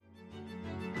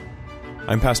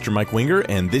I'm Pastor Mike Winger,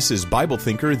 and this is Bible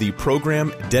Thinker, the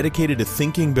program dedicated to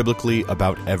thinking biblically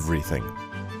about everything.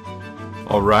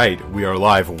 All right, we are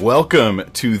live. Welcome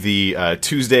to the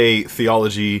Tuesday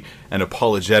Theology and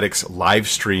Apologetics live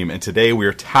stream, and today we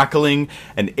are tackling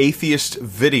an atheist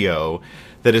video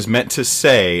that is meant to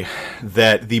say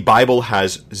that the Bible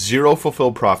has zero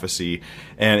fulfilled prophecy,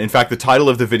 and in fact, the title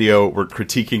of the video we're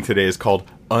critiquing today is called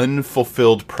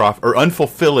Unfulfilling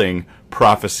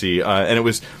Prophecy, and it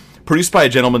was produced by a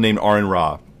gentleman named Aaron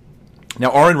Ra.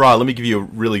 Now, Aaron Ra, let me give you a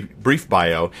really brief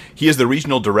bio. He is the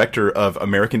regional director of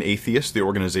American Atheists, the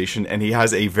organization, and he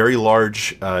has a very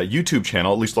large YouTube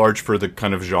channel, at least large for the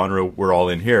kind of genre we're all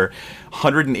in here,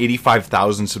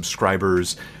 185,000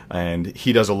 subscribers, and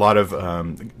he does a lot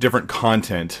of different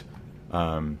content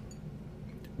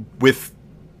with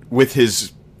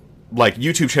his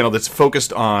YouTube channel that's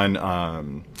focused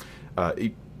on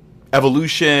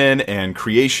evolution and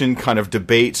creation kind of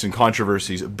debates and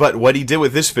controversies. But what he did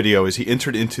with this video is he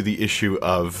entered into the issue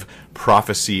of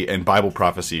prophecy and Bible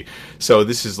prophecy. So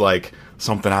this is like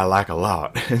something I like a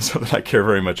lot and something I care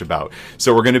very much about.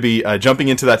 So we're going to be jumping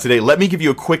into that today. Let me give you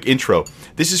a quick intro.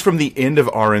 This is from the end of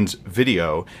Aaron's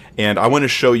video, and I want to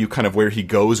show you kind of where he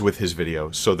goes with his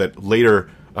video so that later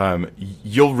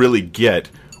you'll really get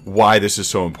why this is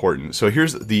so important. So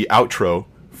here's the outro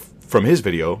from his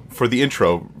video for the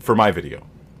intro for my video.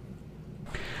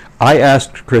 I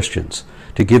asked Christians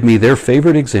to give me their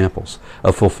favorite examples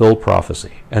of fulfilled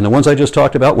prophecy, and the ones I just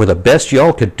talked about were the best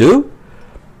y'all could do.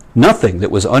 Nothing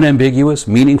that was unambiguous,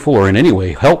 meaningful, or in any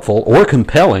way helpful or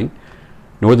compelling,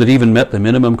 nor that even met the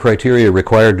minimum criteria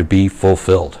required to be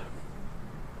fulfilled.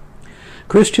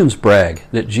 Christians brag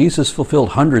that Jesus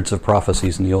fulfilled hundreds of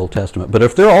prophecies in the Old Testament, but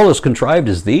if they're all as contrived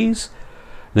as these,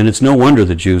 then it's no wonder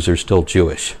the Jews are still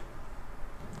Jewish.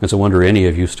 It's a wonder any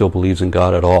of you still believes in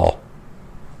God at all.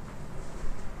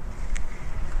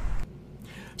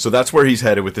 So that's where he's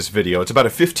headed with this video. It's about a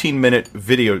 15-minute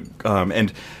video,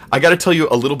 and I got to tell you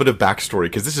a little bit of backstory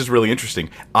because this is really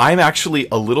interesting. I'm actually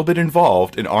a little bit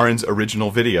involved in Aaron's original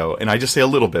video, and I just say a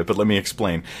little bit, but let me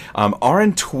explain.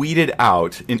 Aaron tweeted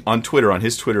out on Twitter, on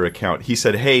his Twitter account, he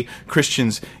said, "Hey,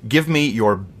 Christians, give me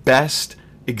your best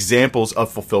examples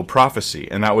of fulfilled prophecy,"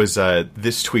 and that was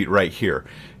this tweet right here.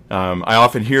 I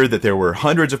often hear that there were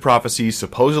hundreds of prophecies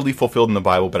supposedly fulfilled in the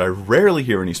Bible, but I rarely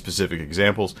hear any specific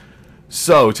examples.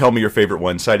 So tell me your favorite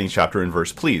one, citing chapter and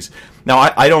verse, please.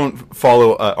 Now, I don't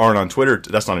follow Aaron on Twitter.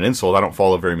 That's not an insult. I don't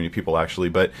follow very many people, actually.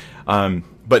 But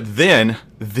then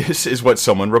this is what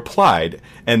someone replied.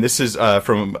 And this is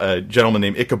from a gentleman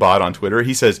named Ichabod on Twitter.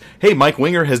 He says, "Hey, Mike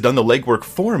Winger has done the legwork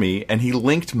for me." And he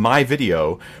linked my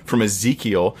video from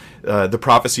Ezekiel, the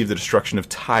prophecy of the destruction of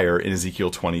Tyre in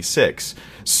Ezekiel 26.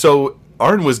 So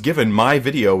Aaron was given my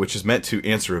video, which is meant to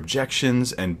answer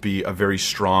objections and be a very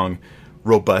strong,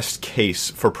 robust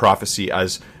case for prophecy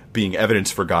as being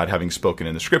evidence for God having spoken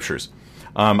in the scriptures.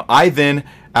 I then,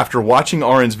 after watching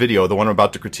Aaron's video, the one I'm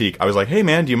about to critique, I was like, "Hey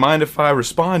man, do you mind if I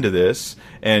respond to this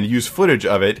and use footage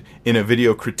of it in a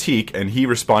video critique?" And he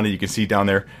responded, you can see down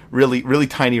there, really, really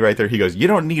tiny right there. He goes, "You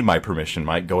don't need my permission,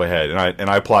 Mike, go ahead." And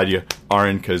I applaud you,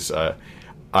 Aaron, because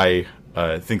I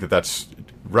think that that's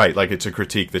right, like it's a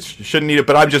critique that shouldn't need it,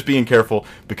 but I'm just being careful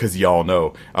because y'all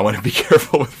know I want to be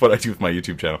careful with what I do with my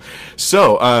YouTube channel.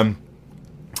 So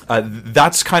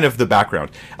that's kind of the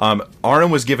background. Aaron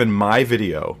was given my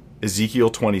video, Ezekiel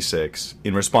 26,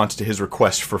 in response to his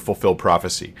request for fulfilled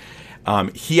prophecy.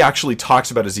 He actually talks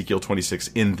about Ezekiel 26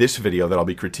 in this video that I'll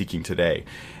be critiquing today,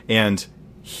 and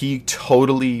he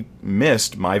totally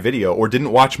missed my video or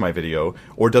didn't watch my video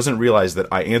or doesn't realize that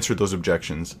I answered those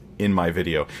objections in my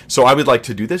video. So I would like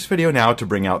to do this video now to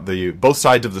bring out both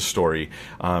sides of the story,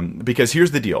 because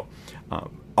here's the deal.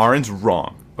 Aaron's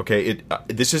wrong. Okay,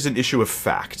 this is an issue of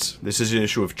facts. This is an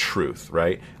issue of truth,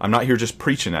 right? I'm not here just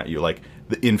preaching at you. Like,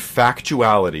 in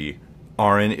factuality,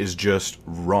 Aaron is just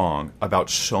wrong about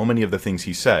so many of the things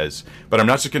he says. But I'm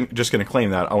not just going to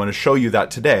claim that. I want to show you that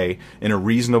today in a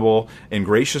reasonable and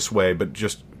gracious way, but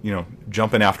just,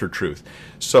 jumping after truth.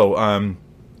 So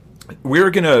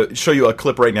we're going to show you a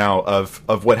clip right now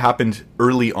of what happened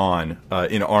early on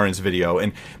in Aaron's video.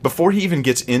 And before he even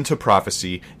gets into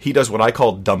prophecy, he does what I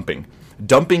call dumping.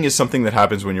 Dumping is something that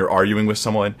happens when you're arguing with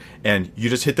someone and you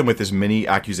just hit them with as many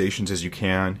accusations as you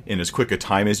can in as quick a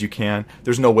time as you can.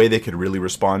 There's no way they could really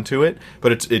respond to it,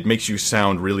 but it makes you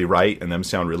sound really right and them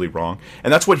sound really wrong.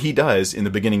 And that's what he does in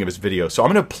the beginning of his video. So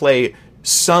I'm going to play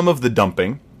some of the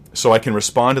dumping so I can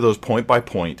respond to those point by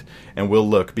point, and we'll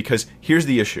look, because here's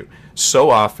the issue. So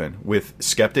often with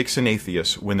skeptics and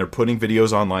atheists, when they're putting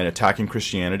videos online attacking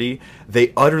Christianity,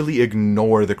 they utterly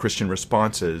ignore the Christian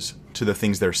responses to the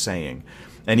things they're saying.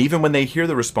 And even when they hear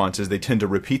the responses, they tend to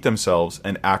repeat themselves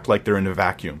and act like they're in a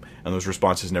vacuum, and those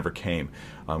responses never came.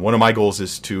 One of my goals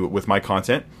is to, with my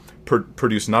content,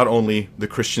 produce not only the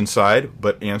Christian side,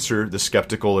 but answer the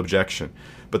skeptical objection.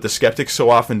 But the skeptics so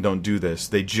often don't do this.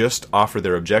 They just offer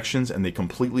their objections, and they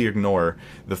completely ignore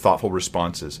the thoughtful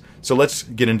responses. So let's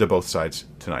get into both sides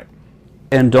tonight.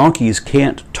 And donkeys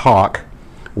can't talk.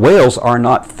 Whales are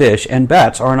not fish, and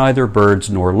bats are neither birds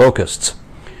nor locusts.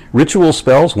 Ritual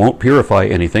spells won't purify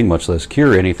anything, much less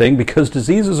cure anything, because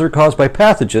diseases are caused by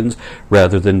pathogens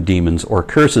rather than demons or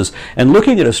curses. And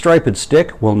looking at a striped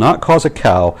stick will not cause a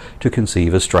cow to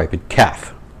conceive a striped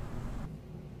calf.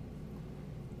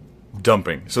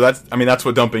 Dumping. So that's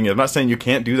what dumping is. I'm not saying you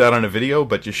can't do that on a video,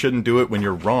 but you shouldn't do it when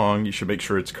you're wrong. You should make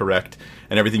sure it's correct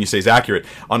and everything you say is accurate.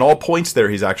 On all points there,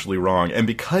 he's actually wrong. And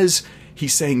because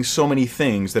he's saying so many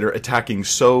things that are attacking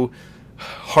so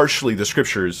harshly the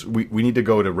scriptures, we need to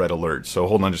go to red alert. So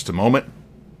hold on just a moment.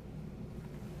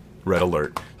 Red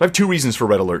alert. I have two reasons for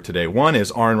red alert today. One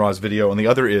is Aaron Ra's video, and the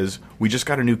other is we just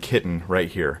got a new kitten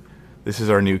right here. This is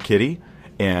our new kitty,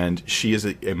 and she is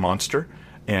a monster,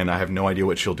 and I have no idea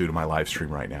what she'll do to my live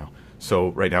stream right now. So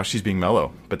right now she's being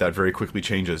mellow, but that very quickly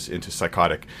changes into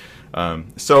psychotic.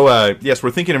 Yes,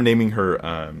 we're thinking of naming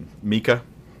her Mika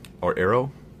or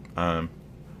Arrow.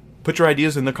 Put your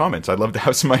ideas in the comments. I'd love to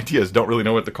have some ideas. Don't really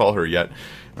know what to call her yet.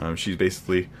 She's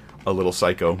basically a little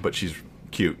psycho, but she's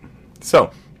cute.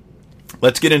 So,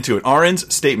 let's get into it.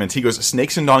 Aaron's statements. He goes,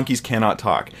 snakes and donkeys cannot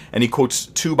talk. And he quotes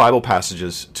two Bible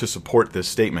passages to support this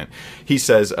statement. He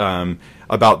says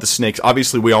about the snakes.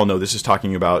 Obviously, we all know this is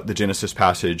talking about the Genesis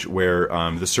passage where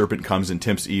the serpent comes and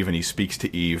tempts Eve and he speaks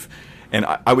to Eve. And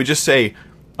I would just say,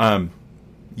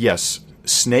 yes,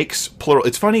 snakes, plural.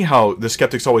 It's funny how the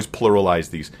skeptics always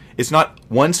pluralize these. It's not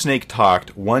one snake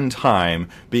talked one time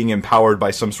being empowered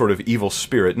by some sort of evil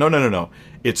spirit. No.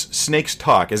 It's snakes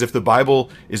talk, as if the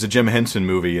Bible is a Jim Henson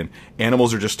movie and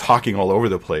animals are just talking all over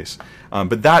the place.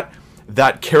 But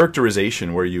that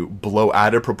characterization where you blow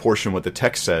out of proportion what the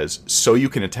text says so you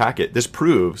can attack it, this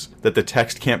proves that the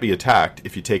text can't be attacked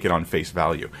if you take it on face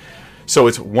value. So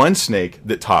it's one snake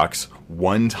that talks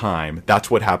one time. That's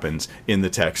what happens in the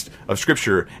text of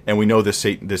Scripture, and we know this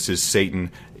is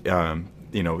Satan.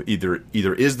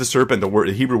 Either is the serpent.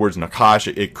 The Hebrew word's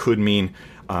nakash. It could mean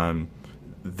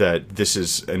that this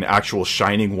is an actual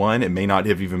shining one. It may not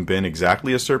have even been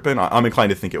exactly a serpent. I'm inclined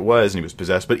to think it was, and he was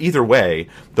possessed. But either way,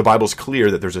 the Bible's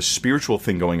clear that there's a spiritual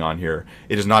thing going on here.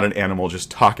 It is not an animal just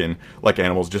talking like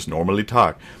animals just normally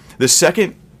talk. The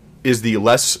second is the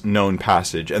less known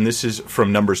passage, and this is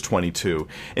from Numbers 22.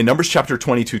 In Numbers chapter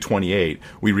 22:28,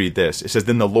 we read this. It says,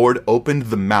 "Then the Lord opened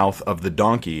the mouth of the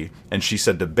donkey, and she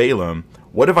said to Balaam,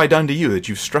 'What have I done to you that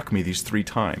you've struck me these 3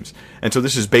 times?'" And so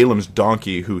this is Balaam's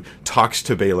donkey who talks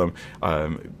to Balaam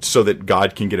so that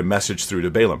God can get a message through to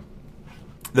Balaam.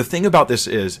 The thing about this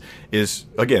is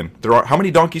again, how many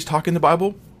donkeys talk in the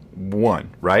Bible? 1,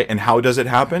 right? And how does it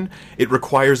happen? It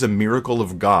requires a miracle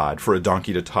of God for a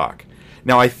donkey to talk.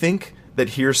 Now, I think that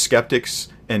here skeptics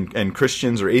and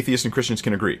Christians, or atheists and Christians,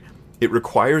 can agree. It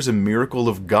requires a miracle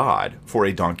of God for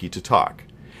a donkey to talk.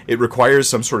 It requires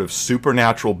some sort of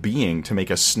supernatural being to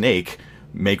make a snake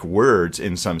make words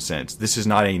in some sense. This is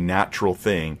not a natural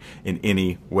thing in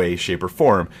any way, shape, or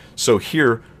form. So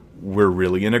here, we're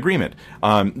really in agreement.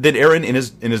 Then Aaron, in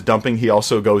his dumping, he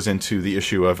also goes into the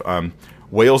issue of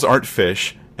whales aren't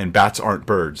fish and bats aren't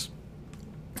birds.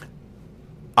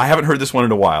 I haven't heard this one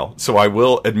in a while, so I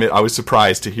will admit I was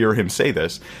surprised to hear him say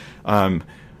this.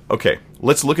 Okay,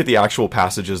 let's look at the actual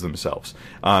passages themselves.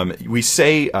 We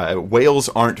say whales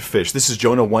aren't fish. This is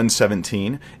Jonah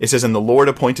 1:17. It says, "And the Lord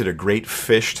appointed a great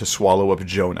fish to swallow up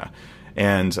Jonah."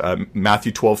 And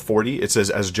Matthew 12:40, it says,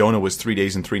 "As Jonah was 3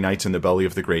 days and 3 nights in the belly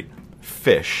of the great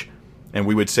fish." And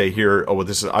we would say here, oh, well,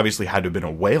 this obviously had to have been a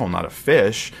whale, not a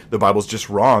fish. The Bible's just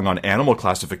wrong on animal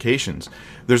classifications.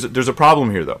 There's a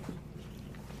problem here, though.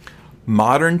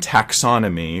 Modern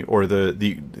taxonomy, or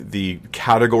the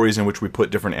categories in which we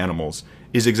put different animals,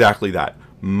 is exactly that.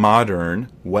 Modern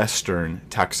Western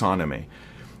taxonomy.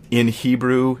 In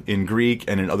Hebrew, in Greek,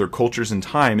 and in other cultures and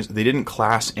times, they didn't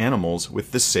class animals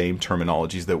with the same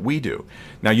terminologies that we do.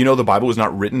 Now, you know the Bible was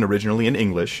not written originally in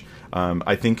English.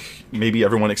 I think maybe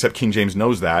everyone except King James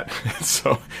knows that.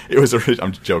 So it was.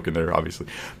 I'm joking there, obviously.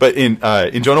 But in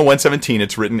Jonah 1:17,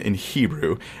 it's written in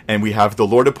Hebrew, and we have the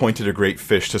Lord appointed a great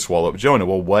fish to swallow up Jonah.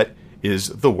 Well, what is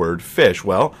the word fish?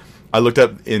 Well, I looked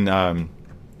up in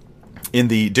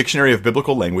the Dictionary of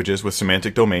Biblical Languages with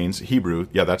Semantic Domains, Hebrew,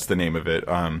 yeah, that's the name of it.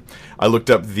 I looked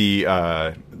up the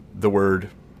word.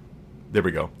 There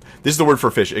we go. This is the word for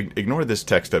fish. Ignore this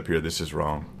text up here. This is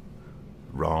wrong.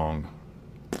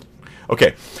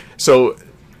 Okay, so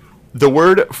the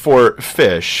word for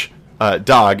fish,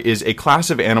 dag, is a class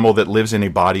of animal that lives in a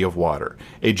body of water,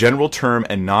 a general term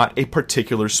and not a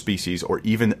particular species or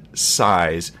even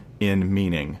size in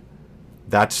meaning.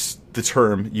 That's the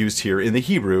term used here in the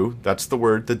Hebrew. That's the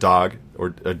word, the dog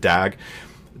or a dag.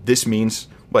 This means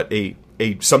what? A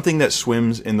something that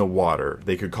swims in the water.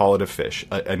 They could call it a fish.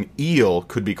 An eel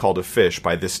could be called a fish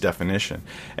by this definition.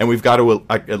 And we've got to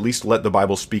at least let the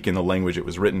Bible speak in the language it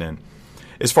was written in.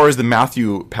 As far as the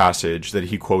Matthew passage that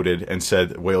he quoted and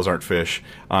said whales aren't fish,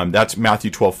 that's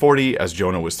Matthew 12:40, as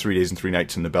Jonah was 3 days and 3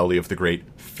 nights in the belly of the great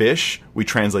fish. We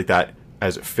translate that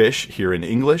as fish here in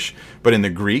English, but in the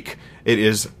Greek, it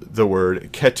is the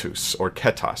word ketus or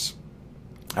ketos.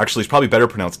 Actually, it's probably better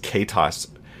pronounced ketos.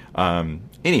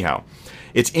 Anyhow,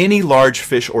 it's any large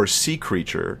fish or sea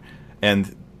creature,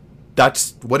 and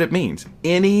that's what it means.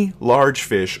 Any large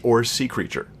fish or sea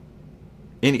creature.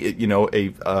 Any,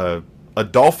 a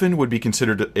dolphin would be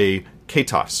considered a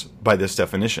ketos by this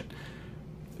definition.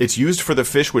 It's used for the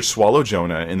fish which swallow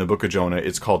Jonah in the book of Jonah.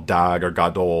 It's called dag or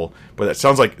gadol, but that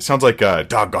sounds like dag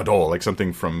gadol, like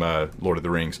something from Lord of the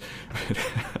Rings.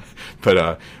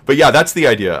 But yeah, that's the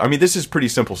idea. I mean, this is pretty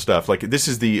simple stuff. Like this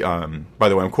is the by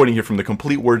the way, I'm quoting here from the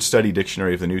Complete Word Study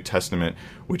Dictionary of the New Testament,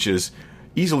 which is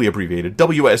easily abbreviated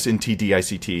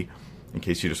WSNTDICT, in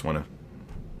case you just want to,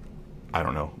 I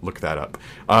don't know, look that up.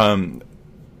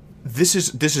 This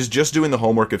is just doing the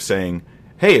homework of saying,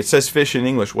 hey, it says fish in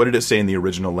English. What did it say in the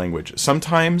original language?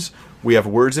 Sometimes we have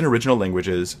words in original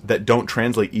languages that don't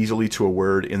translate easily to a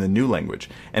word in the new language,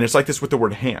 and it's like this with the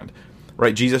word hand,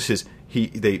 right? Jesus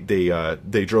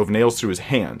they drove nails through his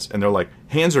hands, and they're like,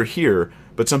 hands are here,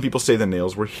 but some people say the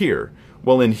nails were here.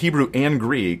 Well, in Hebrew and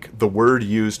Greek, the word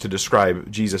used to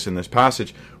describe Jesus in this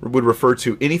passage would refer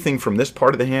to anything from this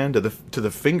part of the hand to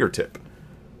the fingertip.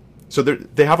 So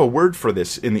they have a word for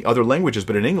this in the other languages,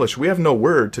 but in English, we have no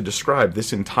word to describe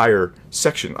this entire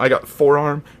section. I got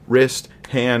forearm, wrist,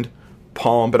 hand,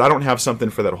 palm, but I don't have something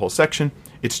for that whole section.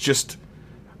 It's just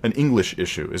an English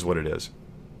issue is what it is.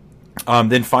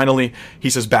 Then finally, he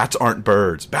says, bats aren't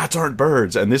birds. Bats aren't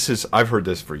birds. And this is, I've heard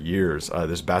this for years,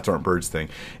 this bats aren't birds thing.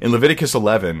 In Leviticus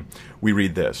 11, we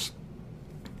read this.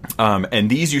 And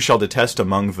these you shall detest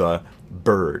among the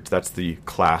birds. That's the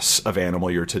class of animal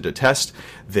you're to detest.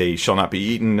 They shall not be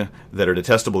eaten that are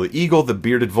detestable: the eagle, the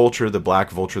bearded vulture, the black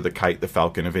vulture, the kite, the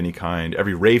falcon of any kind,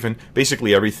 every raven,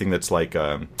 basically everything that's like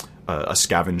a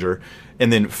scavenger.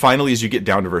 And then finally, as you get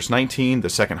down to verse 19, the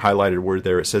second highlighted word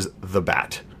there, it says the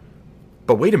bat.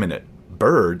 But wait a minute,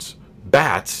 birds,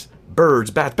 bats,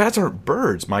 birds, bats. Bats aren't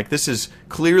birds, Mike. This is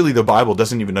clearly the Bible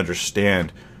doesn't even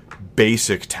understand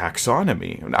basic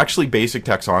taxonomy. And actually, basic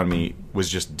taxonomy was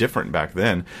just different back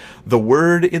then. The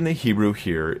word in the Hebrew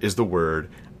here is the word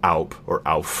aup, or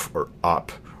auf, or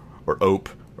op, or ope,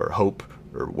 or hope,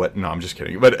 or what? No, I'm just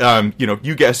kidding. But,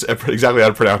 you guess exactly how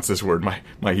to pronounce this word.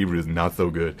 My Hebrew is not so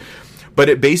good. But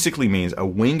it basically means a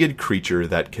winged creature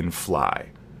that can fly.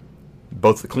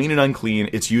 Both the clean and unclean.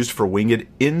 It's used for winged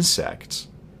insects.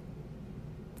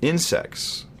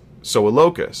 Insects. So a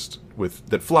locust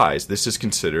that flies, this is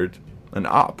considered an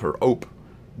op or ope.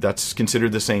 That's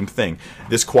considered the same thing.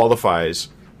 This qualifies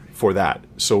for that.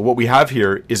 So what we have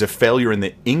here is a failure in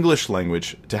the English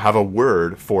language to have a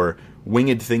word for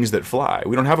winged things that fly.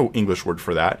 We don't have an English word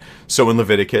for that. So in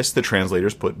Leviticus, the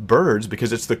translators put birds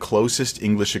because it's the closest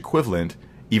English equivalent,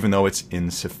 even though it's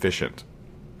insufficient.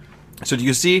 So do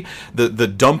you see the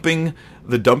dumping?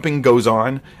 The dumping goes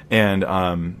on, and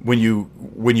when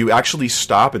you actually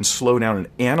stop and slow down and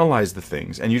analyze the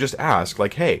things, and you just ask,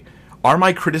 like, hey, are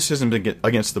my criticisms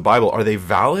against the Bible, are they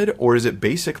valid, or is it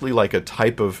basically like a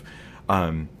type of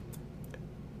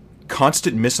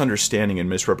constant misunderstanding and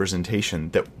misrepresentation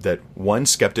that one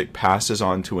skeptic passes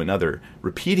on to another,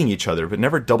 repeating each other, but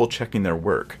never double-checking their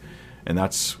work? And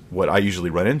that's what I usually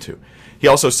run into. He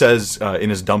also says in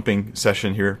his dumping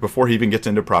session here, before he even gets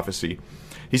into prophecy,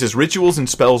 he says, rituals and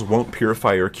spells won't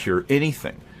purify or cure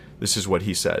anything. This is what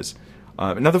he says.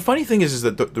 Now, the funny thing is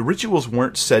that the rituals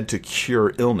weren't said to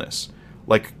cure illness.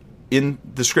 Like, in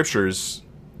the scriptures,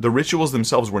 the rituals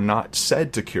themselves were not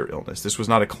said to cure illness. This was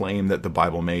not a claim that the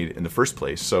Bible made in the first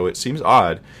place. So it seems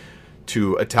odd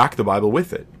to attack the Bible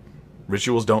with it.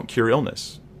 Rituals don't cure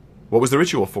illness. What was the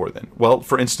ritual for then? Well,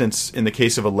 for instance, in the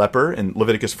case of a leper, and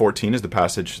Leviticus 14 is the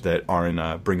passage that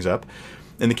Aaron brings up.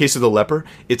 In the case of the leper,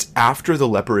 it's after the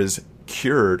leper is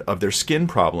cured of their skin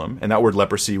problem, and that word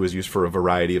leprosy was used for a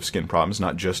variety of skin problems,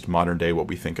 not just modern day what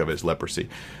we think of as leprosy.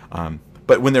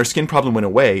 But when their skin problem went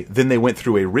away, then they went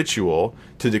through a ritual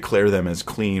to declare them as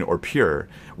clean or pure.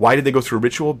 Why did they go through a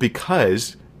ritual?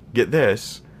 Because, get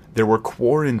this, there were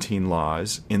quarantine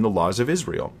laws in the laws of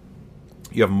Israel.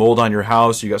 You have mold on your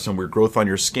house, you got some weird growth on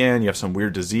your skin, you have some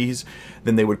weird disease,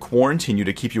 then they would quarantine you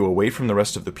to keep you away from the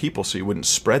rest of the people so you wouldn't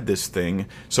spread this thing,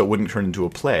 so it wouldn't turn into a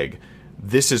plague.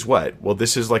 This is what? Well,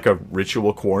 this is like a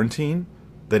ritual quarantine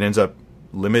that ends up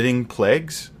limiting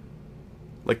plagues.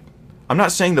 Like, I'm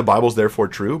not saying the Bible's therefore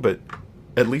true, but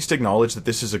at least acknowledge that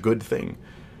this is a good thing.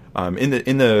 In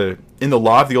the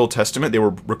law of the Old Testament, they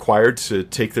were required to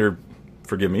take their,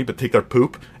 forgive me, but take their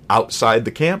poop outside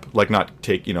the camp, like not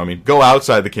take, go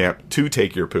outside the camp to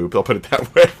take your poop. I'll put it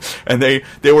that way. And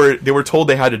they were told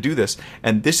they had to do this.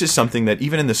 And this is something that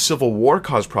even in the Civil War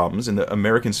caused problems. In the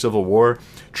American Civil War,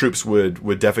 troops would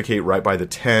defecate right by the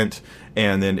tent,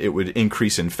 and then it would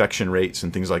increase infection rates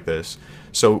and things like this.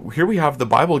 So here we have the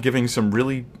Bible giving some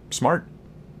really smart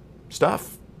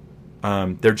stuff.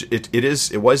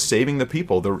 It was saving the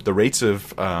people. The rates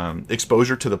of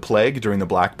exposure to the plague during the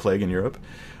Black Plague in Europe,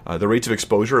 the rates of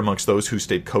exposure amongst those who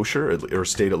stayed kosher or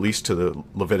stayed at least to the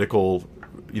Levitical,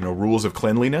 rules of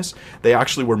cleanliness, they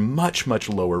actually were much, much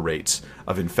lower rates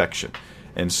of infection.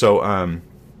 And so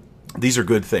these are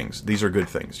good things. These are good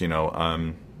things.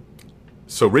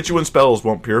 So ritual and spells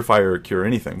won't purify or cure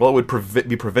anything. Well, it would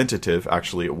be preventative.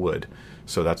 Actually, it would.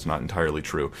 So that's not entirely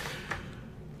true.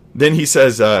 Then he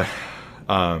says,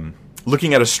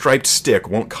 looking at a striped stick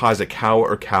won't cause a cow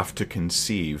or calf to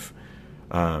conceive,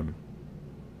 or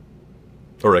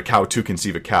a cow to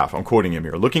conceive a calf. I'm quoting him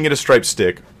here. Looking at a striped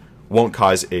stick won't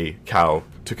cause a cow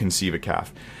to conceive a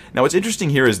calf. Now, what's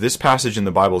interesting here is this passage in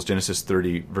the Bible is Genesis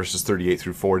 30, verses 38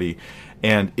 through 40,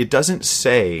 and it doesn't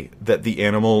say that the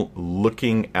animal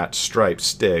looking at striped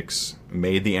sticks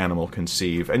made the animal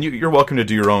conceive. And you're welcome to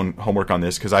do your own homework on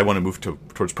this, because I want to move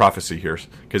towards prophecy here,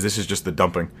 because this is just the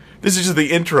dumping. This is just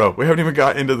the intro. We haven't even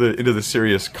got into the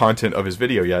serious content of his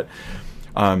video yet.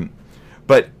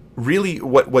 But really,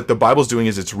 what the Bible's doing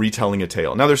is it's retelling a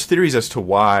tale. Now, there's theories as to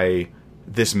why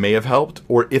this may have helped,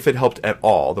 or if it helped at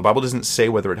all. The Bible doesn't say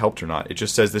whether it helped or not. It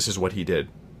just says this is what he did.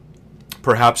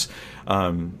 Perhaps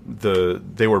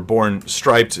they were born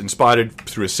striped and spotted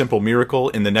through a simple miracle.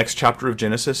 In the next chapter of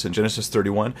Genesis, in Genesis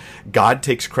 31, God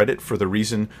takes credit for the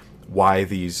reason why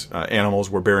these animals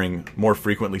were bearing more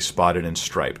frequently spotted and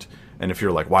striped. And if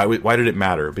you're like, why did it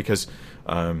matter? Because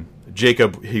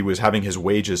Jacob, he was having his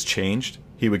wages changed.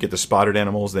 He would get the spotted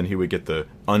animals, then he would get the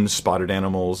unspotted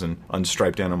animals and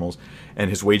unstriped animals, and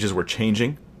his wages were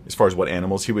changing as far as what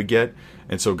animals he would get.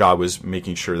 And so God was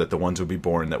making sure that the ones would be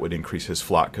born that would increase his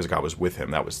flock, because God was with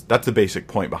him. That's the basic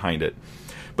point behind it.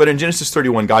 But in Genesis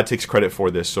 31, God takes credit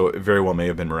for this, so it very well may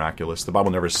have been miraculous. The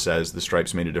Bible never says the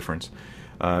stripes made a difference.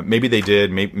 Maybe they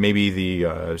did. Maybe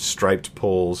the striped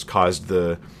poles caused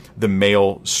the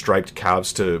male striped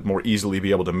calves to more easily be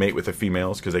able to mate with the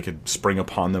females, because they could spring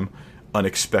upon them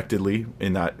unexpectedly.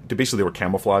 In that, basically they were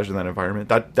camouflaged in that environment.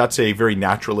 That's a very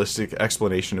naturalistic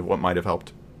explanation of what might have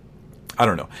helped. I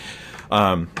don't know.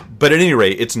 But at any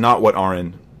rate, it's not what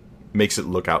Aaron makes it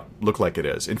look like it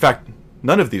is. In fact,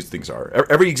 none of these things are.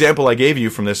 Every example I gave you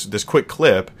from this quick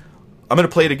clip, I'm going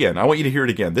to play it again. I want you to hear it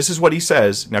again. This is what he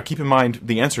says. Now keep in mind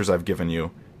the answers I've given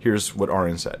you. Here's what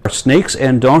Aaron said. Snakes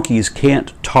and donkeys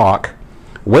can't talk.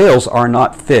 Whales are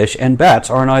not fish, and bats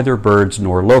are neither birds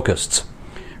nor locusts.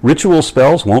 Ritual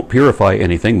spells won't purify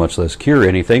anything, much less cure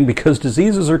anything, because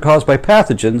diseases are caused by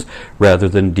pathogens rather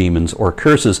than demons or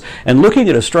curses. And looking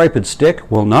at a striped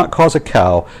stick will not cause a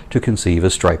cow to conceive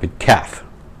a striped calf.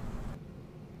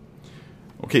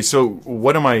 Okay, so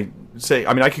what am I saying?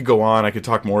 I mean, I could go on. I could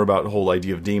talk more about the whole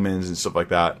idea of demons and stuff like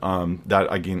that. That,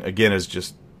 again, is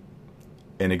just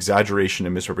an exaggeration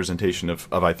and misrepresentation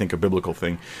of, I think, a biblical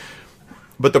thing.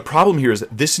 But the problem here is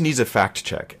that this needs a fact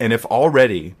check. And if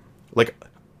already,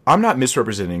 I'm not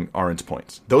misrepresenting Aaron's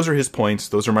points. Those are his points.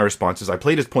 Those are my responses. I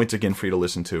played his points again for you to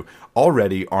listen to.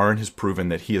 Already, Aaron has proven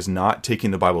that he is not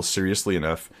taking the Bible seriously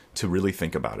enough to really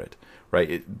think about it.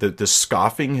 Right? The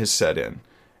scoffing has set in,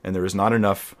 and there is not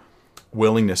enough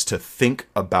willingness to think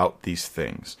about these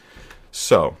things.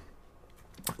 So,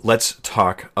 let's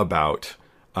talk about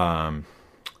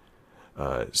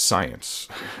science.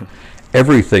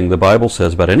 Everything the Bible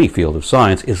says about any field of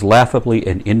science is laughably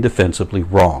and indefensibly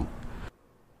wrong.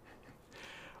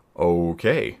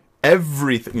 Okay.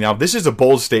 Everything. Now, this is a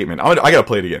bold statement. I got to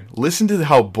play it again. Listen to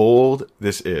how bold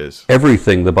this is.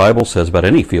 Everything the Bible says about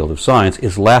any field of science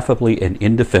is laughably and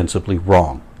indefensibly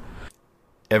wrong.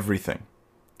 Everything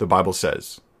the Bible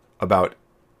says about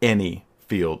any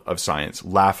field of science,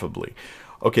 laughably.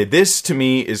 Okay, this to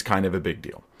me is kind of a big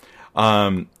deal.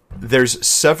 There's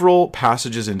several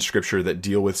passages in Scripture that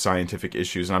deal with scientific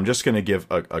issues, and I'm just going to give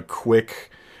a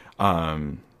quick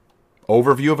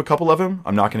overview of a couple of them.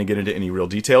 I'm not going to get into any real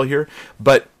detail here,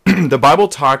 but the Bible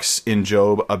talks in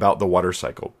Job about the water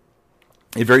cycle.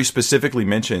 It very specifically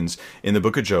mentions in the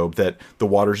book of Job that the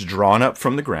water's drawn up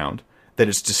from the ground, that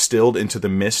it's distilled into the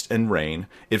mist and rain.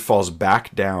 It falls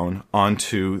back down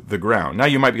onto the ground. Now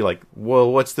you might be like, well,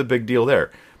 what's the big deal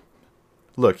there?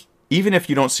 Look, even if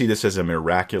you don't see this as a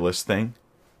miraculous thing,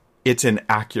 it's an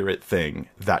accurate thing.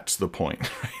 That's the point.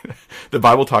 Right? The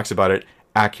Bible talks about it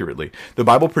accurately. The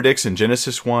Bible predicts in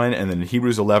Genesis 1 and then in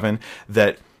Hebrews 11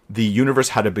 that the universe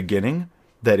had a beginning,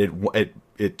 that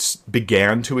it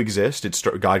began to exist.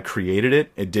 God created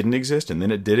it. It didn't exist, and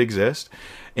then it did exist.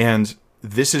 And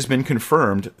this has been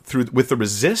confirmed with the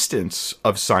resistance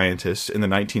of scientists in the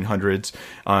 1900s.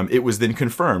 It was then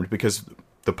confirmed because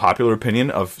the popular opinion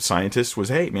of scientists was,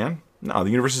 hey, man, no,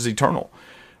 the universe is eternal.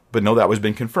 But no, that was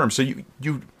been confirmed. So you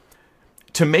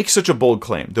to make such a bold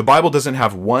claim, the Bible doesn't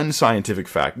have one scientific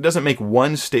fact, it doesn't make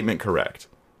one statement correct,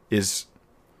 is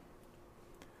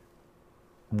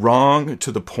wrong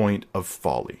to the point of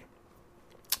folly.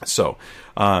 So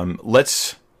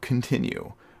let's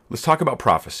continue. Let's talk about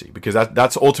prophecy, because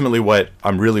that's ultimately what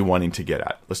I'm really wanting to get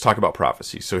at. Let's talk about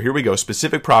prophecy. So here we go,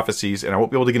 specific prophecies, and I won't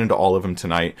be able to get into all of them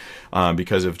tonight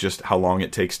because of just how long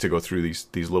it takes to go through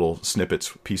these little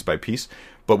snippets piece by piece.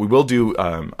 But we will do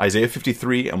Isaiah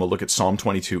 53, and we'll look at Psalm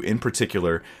 22 in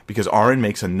particular, because Aaron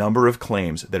makes a number of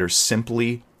claims that are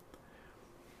simply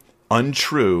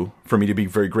untrue for me to be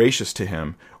very gracious to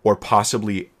him, or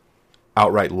possibly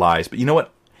outright lies. But you know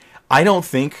what? I don't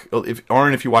think,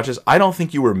 if you watch this, I don't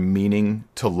think you were meaning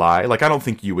to lie. Like, I don't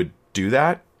think you would do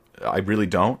that. I really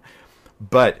don't.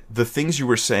 But the things you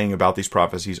were saying about these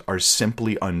prophecies are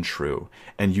simply untrue,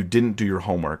 and you didn't do your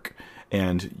homework.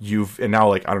 And now,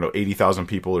 like, I don't know, 80,000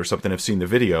 people or something have seen the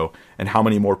video, and how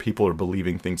many more people are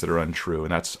believing things that are untrue,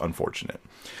 and that's unfortunate.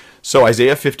 So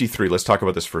Isaiah 53, let's talk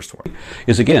about this first one.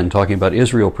 Is again talking about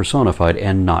Israel personified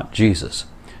and not Jesus.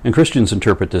 And Christians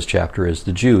interpret this chapter as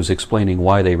the Jews explaining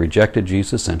why they rejected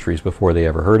Jesus centuries before they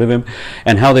ever heard of him,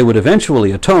 and how they would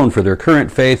eventually atone for their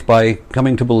current faith by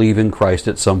coming to believe in Christ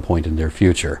at some point in their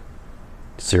future.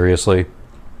 Seriously?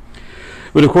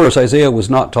 But of course, Isaiah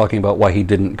was not talking about why he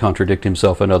didn't contradict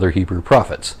himself and other Hebrew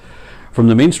prophets. From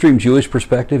the mainstream Jewish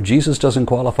perspective, Jesus doesn't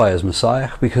qualify as Messiah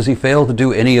because he failed to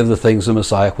do any of the things the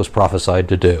Messiah was prophesied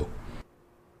to do.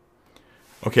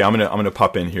 Okay, I'm gonna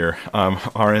pop in here.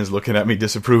 Aaron's looking at me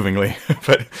disapprovingly,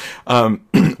 but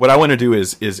what I want to do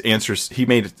is answer. He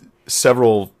made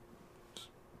several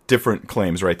different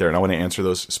claims right there, and I want to answer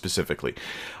those specifically.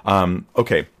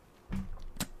 Okay.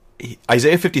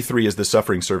 Isaiah 53 is the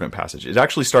suffering servant passage. It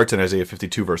actually starts in Isaiah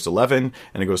 52 verse 11,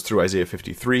 and it goes through Isaiah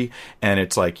 53, and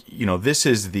it's like, this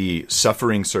is the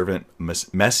suffering servant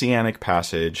messianic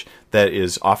passage that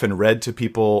is often read to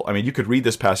people. I mean, you could read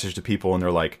this passage to people and they're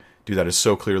like, dude, that is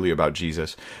so clearly about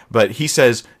Jesus. But he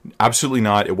says, absolutely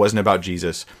not, it wasn't about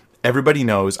Jesus. Everybody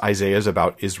knows Isaiah is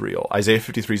about Israel. Isaiah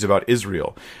 53 is about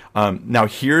Israel. Now,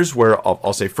 here's where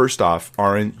I'll say, first off,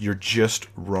 Aaron, you're just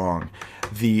wrong.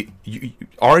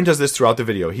 Aaron does this throughout the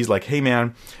video. He's like, hey,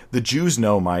 man, the Jews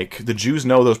know, Mike. The Jews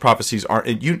know those prophecies aren't,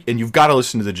 and you've got to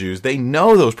listen to the Jews. They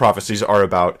know those prophecies are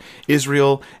about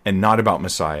Israel and not about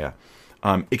Messiah.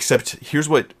 Except here's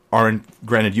what, Aaron,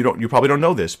 granted, you probably don't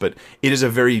know this, but it is a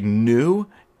very new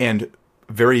and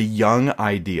very young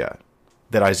idea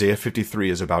that Isaiah 53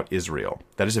 is about Israel.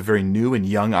 That is a very new and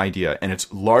young idea, and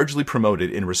it's largely promoted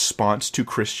in response to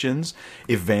Christians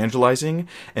evangelizing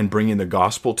and bringing the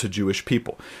gospel to Jewish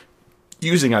people.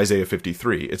 Using Isaiah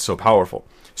 53, it's so powerful.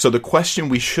 So the question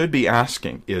we should be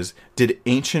asking is, did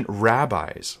ancient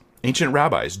rabbis,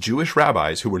 Jewish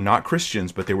rabbis who were not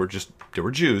Christians, but they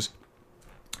were Jews,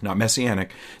 not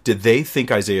Messianic, did they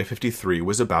think Isaiah 53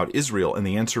 was about Israel? And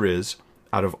the answer is,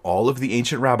 out of all of the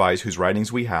ancient rabbis whose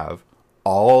writings we have,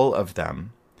 all of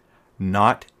them,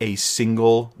 not a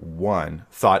single one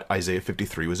thought Isaiah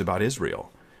 53 was about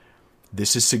Israel.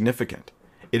 This is significant.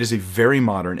 It is a very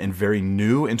modern and very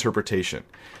new interpretation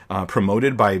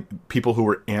promoted by people who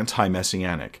were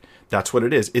anti-messianic. That's what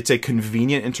it is. It's a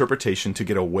convenient interpretation to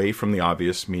get away from the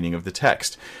obvious meaning of the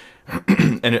text.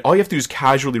 And all you have to do is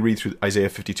casually read through Isaiah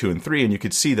 52 and 3, and you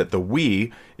could see that the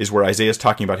we is where Isaiah is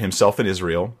talking about himself and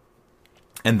Israel,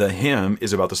 and the him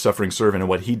is about the suffering servant and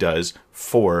what he does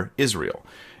for Israel.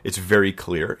 It's very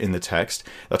clear in the text.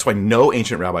 That's why no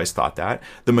ancient rabbis thought that.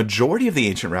 The majority of the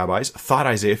ancient rabbis thought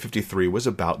Isaiah 53 was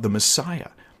about the Messiah.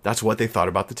 That's what they thought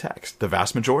about the text, the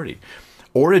vast majority.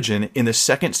 Origen, in the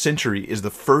 2nd century, is the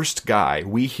first guy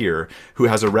we hear who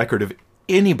has a record of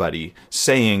anybody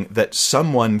saying that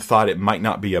someone thought it might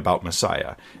not be about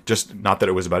Messiah. Just not that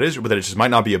it was about Israel, but that it just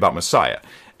might not be about Messiah.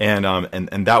 And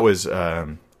that was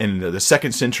in the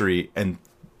 2nd century, and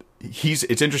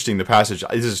it's interesting, the passage,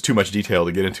 this is too much detail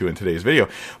to get into in today's video,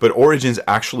 but Origen's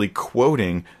actually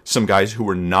quoting some guys who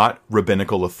were not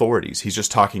rabbinical authorities. He's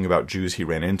just talking about Jews he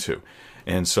ran into.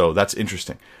 And so that's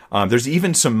interesting. There's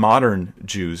even some modern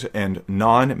Jews and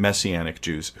non-Messianic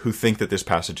Jews who think that this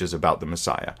passage is about the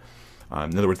Messiah.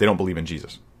 In other words, they don't believe in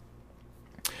Jesus.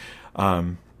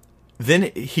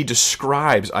 Then he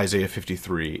describes Isaiah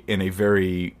 53 in a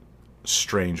very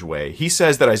strange way. He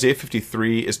says that Isaiah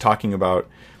 53 is talking about,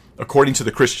 according to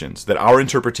the Christians, that our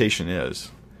interpretation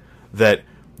is that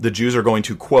the Jews are going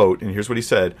to, quote, and here's what he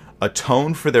said,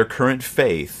 atone for their current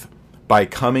faith by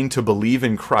coming to believe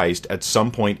in Christ at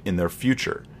some point in their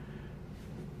future.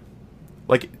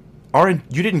 Like,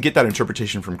 you didn't get that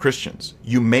interpretation from Christians.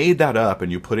 You made that up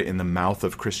and you put it in the mouth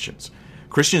of Christians.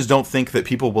 Christians don't think that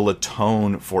people will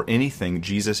atone for anything.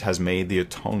 Jesus has made the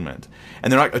atonement. And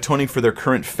they're not atoning for their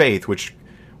current faith, which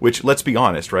let's be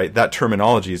honest, right? That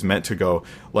terminology is meant to go,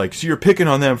 like, so you're picking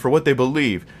on them for what they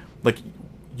believe. Like,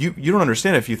 you don't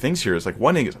understand a few things here. It's like,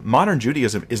 one thing is, modern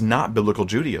Judaism is not biblical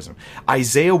Judaism.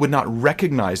 Isaiah would not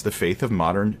recognize the faith of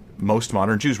most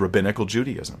modern Jews, rabbinical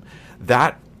Judaism.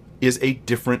 That is a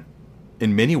different,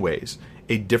 in many ways,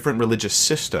 a different religious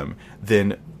system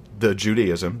than the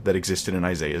Judaism that existed in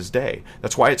Isaiah's day.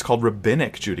 That's why it's called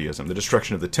rabbinic Judaism. The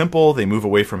destruction of the temple, they move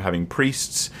away from having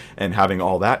priests and having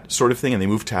all that sort of thing, and they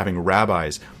move to having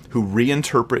rabbis who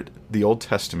reinterpret the Old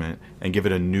Testament and give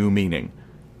it a new meaning.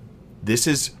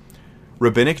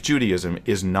 Rabbinic Judaism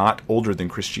is not older than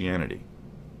Christianity.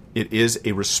 It is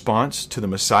a response to the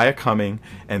Messiah coming,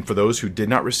 and for those who did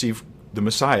not receive the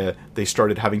Messiah, they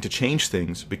started having to change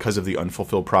things because of the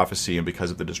unfulfilled prophecy and because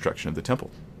of the destruction of the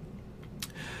temple.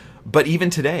 But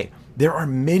even today, there are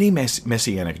many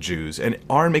Messianic Jews, and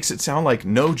Aaron makes it sound like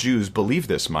no Jews believe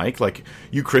this, Mike. Like,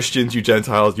 you Christians, you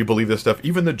Gentiles, you believe this stuff.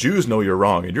 Even the Jews know you're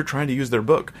wrong, and you're trying to use their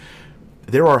book.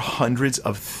 There are hundreds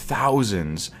of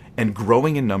thousands, and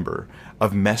growing in number,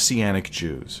 of Messianic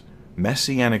Jews.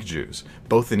 Messianic Jews,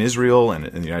 both in Israel and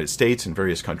in the United States and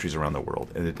various countries around the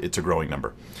world. And it's a growing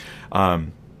number.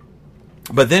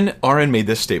 But then Aaron made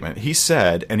this statement. He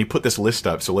said, and he put this list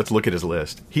up, so let's look at his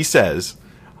list. He says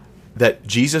that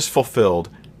Jesus fulfilled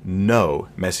no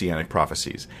Messianic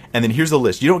prophecies. And then here's the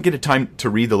list. You don't get a time to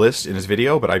read the list in his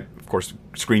video, but I, of course,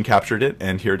 screen captured it,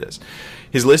 and here it is.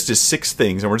 His list is 6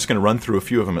 things, and we're just going to run through a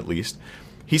few of them at least.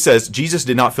 He says Jesus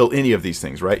did not fill any of these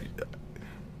things, right?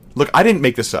 Look, I didn't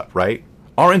make this up, right?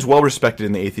 Aaron's well respected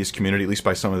in the atheist community, at least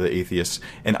by some of the atheists,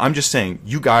 and I'm just saying,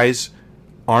 you guys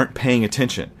aren't paying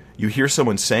attention. You hear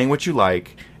someone saying what you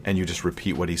like, and you just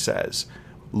repeat what he says.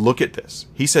 Look at this.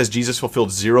 He says Jesus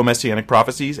fulfilled 0 Messianic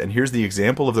prophecies, and here's the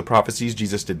example of the prophecies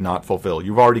Jesus did not fulfill.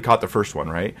 You've already caught the first one,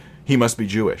 right? He must be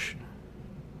Jewish.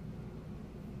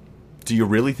 Do you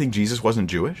really think Jesus wasn't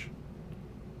Jewish?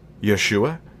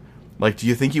 Yeshua? Like, do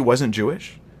you think he wasn't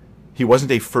Jewish? He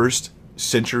wasn't a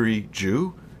first-century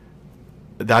Jew?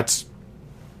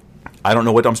 I don't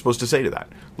know what I'm supposed to say to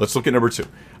that. Let's look at number 2.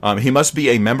 He must be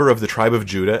a member of the tribe of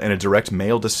Judah and a direct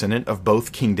male descendant of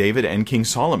both King David and King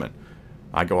Solomon.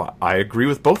 I agree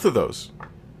with both of those.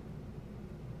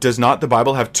 Does not the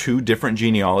Bible have 2 different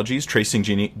genealogies tracing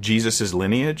Jesus'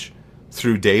 lineage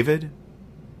through David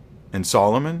and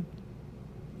Solomon?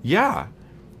 Yeah.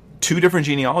 2 different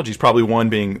genealogies, probably one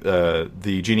being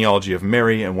the genealogy of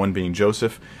Mary and one being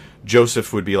Joseph.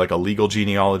 Joseph would be like a legal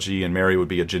genealogy, and Mary would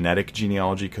be a genetic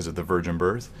genealogy because of the virgin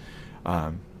birth.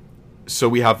 So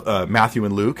we have Matthew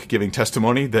and Luke giving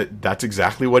testimony that that's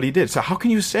exactly what he did. So how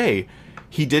can you say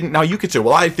he didn't? Now you could say,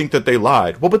 well, I think that they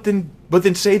lied. Well, but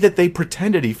then say that they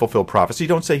pretended he fulfilled prophecy.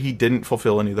 Don't say he didn't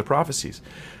fulfill any of the prophecies.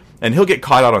 And he'll get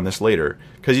caught out on this later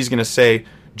because he's going to say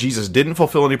Jesus didn't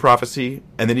fulfill any prophecy,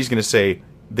 and then he's going to say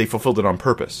they fulfilled it on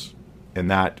purpose. And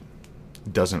that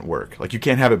doesn't work. Like, you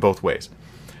can't have it both ways.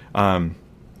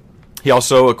 He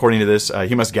also, according to this,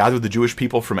 he must gather the Jewish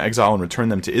people from exile and return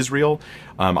them to Israel.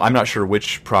 I'm not sure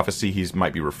which prophecy he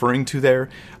might be referring to there.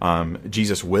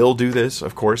 Jesus will do this,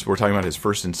 of course. We're talking about his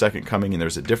first and second coming, and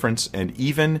there's a difference. And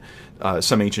even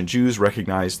some ancient Jews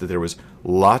recognized that there was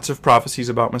lots of prophecies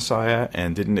about Messiah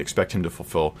and didn't expect him to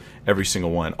fulfill every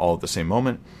single one all at the same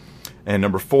moment. And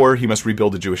number 4, he must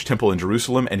rebuild the Jewish temple in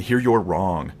Jerusalem. And here you're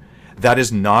wrong. That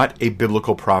is not a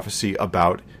biblical prophecy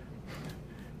about...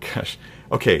 Gosh,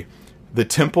 okay... The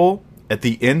temple at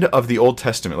the end of the Old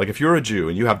Testament, like if you're a Jew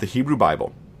and you have the Hebrew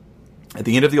Bible, at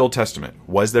the end of the Old Testament,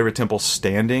 was there a temple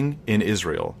standing in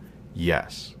Israel?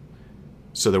 Yes.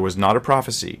 So there was not a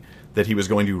prophecy that he was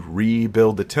going to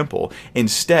rebuild the temple.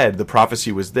 Instead, the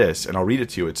prophecy was this, and I'll read it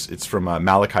to you. It's from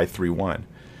Malachi 3:1.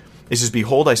 It says,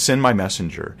 "Behold, I send my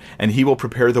messenger, and he will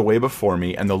prepare the way before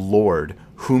me, and the Lord,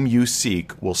 whom you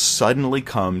seek, will suddenly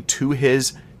come to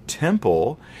his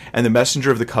temple, and the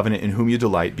messenger of the covenant in whom you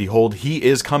delight. Behold, he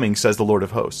is coming, says the Lord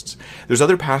of hosts." There's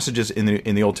other passages in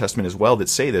the Old Testament as well that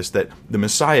say this, that the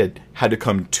Messiah had to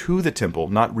come to the temple,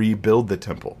 not rebuild the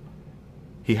temple.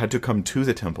 He had to come to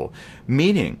the temple,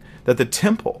 meaning that the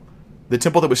temple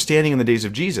that was standing in the days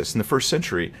of Jesus in the first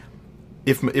century,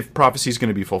 if prophecy is going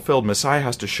to be fulfilled, Messiah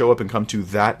has to show up and come to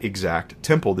that exact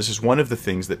temple. This is one of the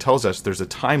things that tells us there's a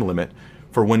time limit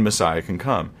for when Messiah can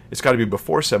come. It's got to be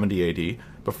before 70 AD,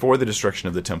 before the destruction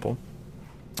of the temple.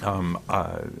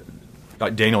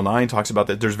 Daniel 9 talks about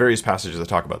that. There's various passages that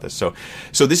talk about this. So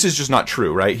this is just not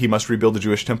true, right? He must rebuild the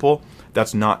Jewish temple.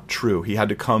 That's not true. He had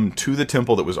to come to the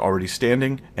temple that was already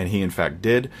standing, and he in fact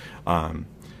did. And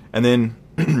then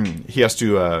he has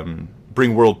to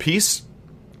bring world peace.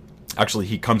 Actually,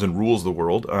 he comes and rules the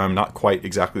world. Not quite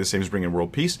exactly the same as bringing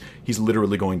world peace. He's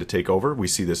literally going to take over. We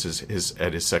see this as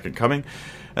at his second coming.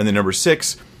 And then number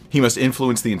 6, he must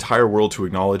influence the entire world to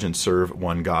acknowledge and serve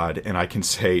one God. And I can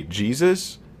say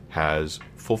Jesus has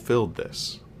fulfilled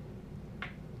this.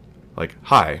 Like,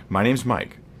 hi, my name's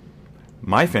Mike.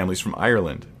 My family's from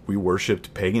Ireland. We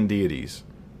worshipped pagan deities,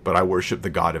 but I worship the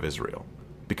God of Israel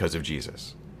because of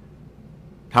Jesus.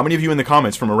 How many of you in the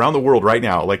comments from around the world right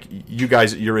now, like you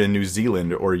guys, you're in New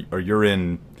Zealand or you're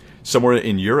in somewhere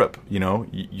in Europe, you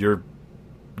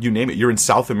name it, you're in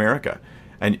South America,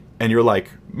 and you're like,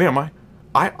 man,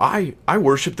 I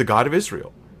worship the God of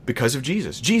Israel because of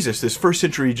Jesus. Jesus, this first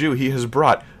century Jew, he has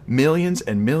brought millions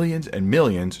and millions and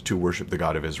millions to worship the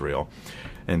God of Israel.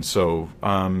 And so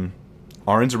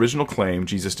Aaron's original claim,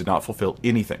 Jesus did not fulfill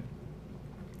anything,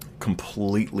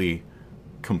 completely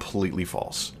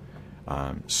false.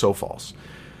 So false.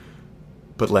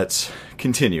 But let's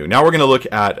continue. Now we're going to look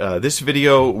at this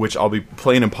video, which I'll be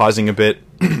playing and pausing a bit.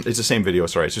 It's the same video,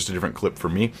 sorry, it's just a different clip for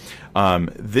me.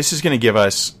 This is going to give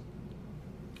us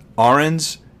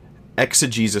Aaron's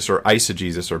exegesis or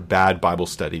eisegesis or bad Bible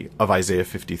study of Isaiah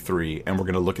 53, and we're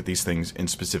going to look at these things in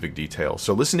specific detail.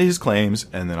 So listen to his claims,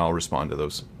 and then I'll respond to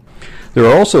those. There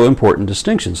are also important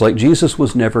distinctions, like Jesus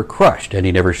was never crushed, and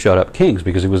he never shut up kings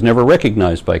because he was never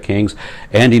recognized by kings,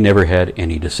 and he never had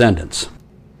any descendants.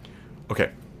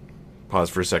 Okay, pause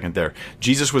for a second there.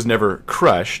 Jesus was never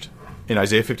crushed in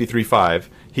Isaiah 53:5.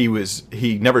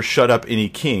 He never shut up any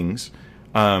kings,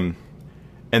 and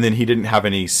then he didn't have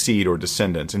any seed or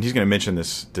descendants. And he's going to mention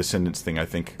this descendants thing, I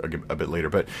think, a bit later.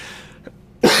 But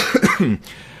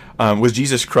was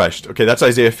Jesus crushed? Okay, that's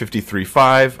Isaiah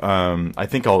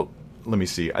 53:5. Let me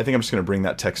see. I think I'm just going to bring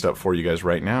that text up for you guys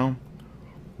right now.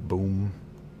 Boom.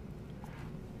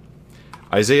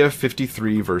 Isaiah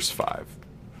 53, verse 5.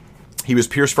 "He was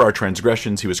pierced for our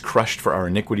transgressions, he was crushed for our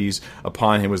iniquities.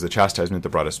 Upon him was the chastisement that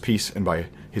brought us peace, and by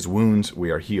his wounds we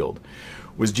are healed."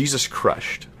 Was Jesus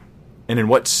crushed? And in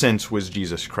what sense was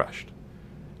Jesus crushed?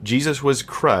 Jesus was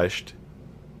crushed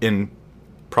in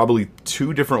probably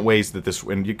 2 different ways that this,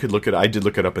 and you could look at, I did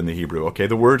look it up in the Hebrew, okay?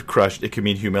 The word crushed, it could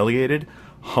mean humiliated,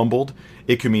 humbled,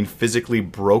 it could mean physically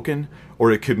broken,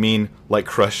 or it could mean like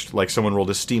crushed, like someone rolled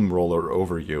a steamroller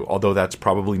over you, although that's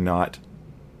probably not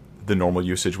the normal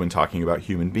usage when talking about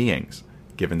human beings,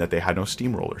 given that they had no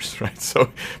steamrollers, right? So,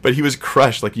 but he was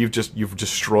crushed, like you've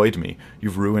destroyed me,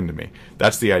 you've ruined me.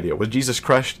 That's the idea. Was Jesus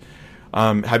crushed?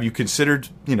 Have you considered,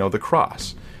 the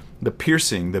cross? The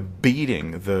piercing, the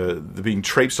beating, the being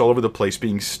traipsed all over the place,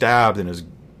 being stabbed and his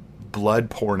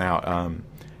blood pouring out.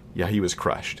 He was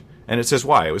crushed. And it says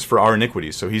why? It was for our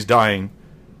iniquities. So he's dying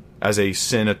as a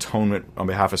sin atonement on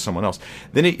behalf of someone else.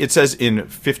 Then it says in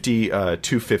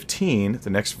 52:15, the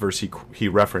next verse he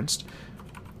referenced,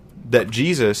 that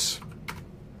Jesus...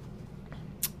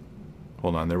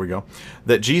 Hold on, there we go.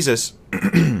 That Jesus...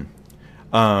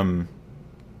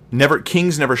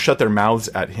 Kings never shut their mouths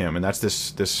at him, and that's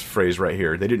this phrase right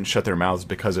here. They didn't shut their mouths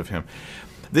because of him.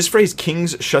 This phrase,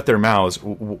 kings shut their mouths,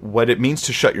 what it means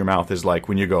to shut your mouth is like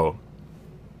when you go,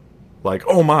 like,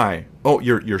 oh my,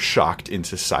 you're shocked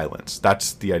into silence.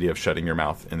 That's the idea of shutting your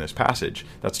mouth in this passage.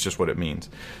 That's just what it means.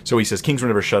 So he says, kings were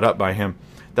never shut up by him.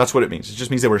 That's what it means. It just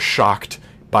means they were shocked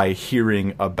by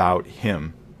hearing about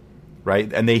him.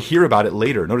 Right? And they hear about it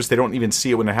later. Notice they don't even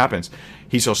see it when it happens.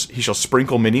 He shall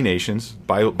sprinkle many nations.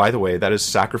 By the way, that is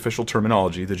sacrificial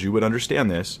terminology. The Jew would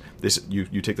understand this.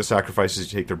 You take the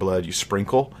sacrifices, you take their blood, you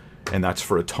sprinkle, and that's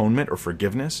for atonement or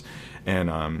forgiveness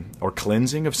and or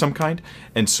cleansing of some kind.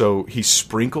 And so he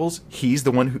sprinkles. He's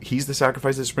the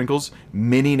sacrifice that sprinkles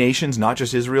many nations, not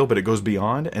just Israel, but it goes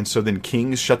beyond. And so then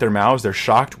kings shut their mouths. They're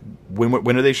shocked.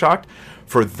 When are they shocked?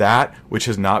 For that which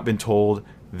has not been told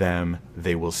them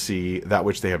they will see, that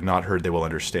which they have not heard they will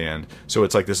understand. So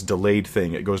it's like this delayed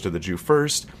thing. It goes to the Jew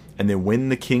first, and then when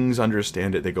the kings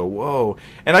understand it, they go, whoa.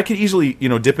 And I could easily,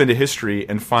 dip into history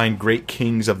and find great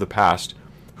kings of the past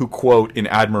who quote in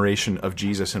admiration of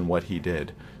Jesus and what he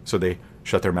did. So they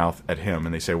shut their mouth at him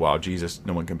and they say, wow, Jesus,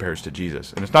 no one compares to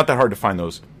Jesus. And it's not that hard to find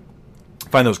those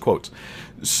quotes.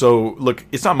 So look,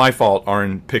 it's not my fault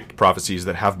Aaron picked prophecies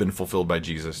that have been fulfilled by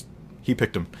Jesus. He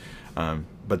picked them.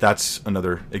 But that's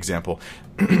another example.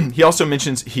 He also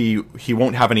mentions he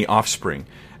won't have any offspring.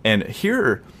 And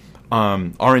here,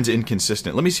 Aaron's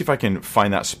inconsistent. Let me see if I can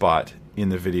find that spot in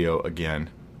the video again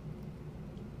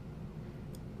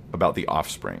about the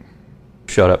offspring.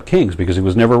 Shut up kings, because he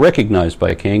was never recognized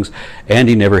by kings, and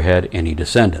he never had any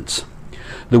descendants.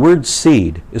 The word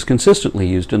seed is consistently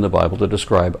used in the Bible to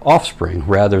describe offspring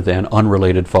rather than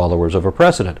unrelated followers of a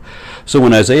precedent. So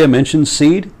when Isaiah mentions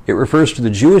seed, it refers to the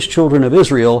Jewish children of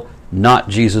Israel, not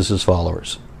Jesus'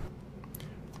 followers.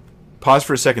 Pause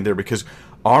for a second there, because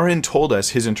Aaron told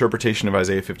us his interpretation of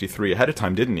Isaiah 53 ahead of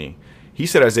time, didn't he? He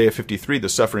said Isaiah 53, the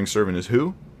suffering servant is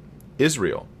who?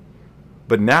 Israel.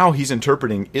 But now he's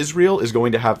interpreting Israel is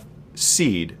going to have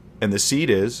seed, and the seed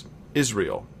is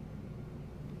Israel.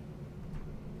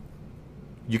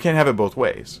 You can't have it both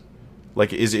ways.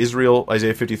 Like, is Israel,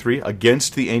 Isaiah 53,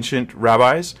 against the ancient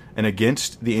rabbis and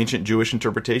against the ancient Jewish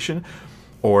interpretation?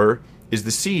 Or is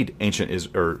the seed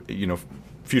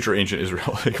future ancient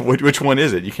Israel? Which one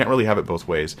is it? You can't really have it both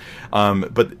ways.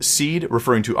 But seed,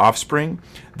 referring to offspring,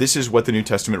 this is what the New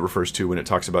Testament refers to when it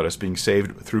talks about us being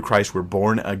saved through Christ. We're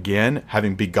born again,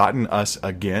 having begotten us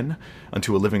again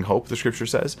unto a living hope, the Scripture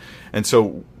says. And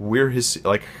so we're his,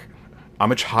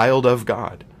 I'm a child of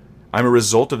God. I'm a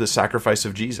result of the sacrifice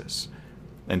of Jesus.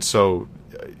 And so,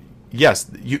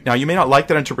 yes, you may not like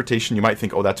that interpretation. You might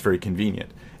think, oh, that's very convenient.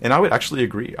 And I would actually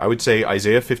agree. I would say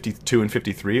Isaiah 52 and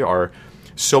 53 are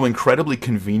so incredibly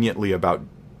conveniently about,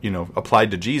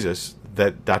 applied to Jesus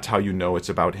that's how you know it's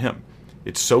about him.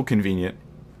 It's so convenient,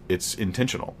 it's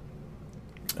intentional.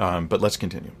 But let's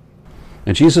continue.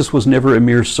 And Jesus was never a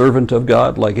mere servant of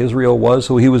God like Israel was,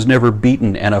 so he was never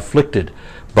beaten and afflicted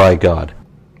by God.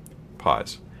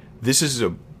 Pause. This is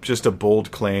just a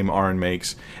bold claim Aaron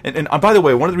makes. And by the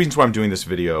way, one of the reasons why I'm doing this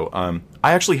video,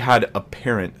 I actually had a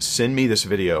parent send me this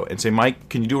video and say, Mike,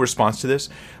 can you do a response to this?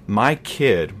 My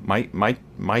kid,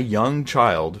 my young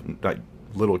child, not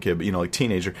little kid, but like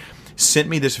teenager, sent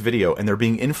me this video, and they're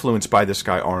being influenced by this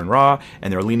guy Aaron Ra,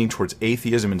 and they're leaning towards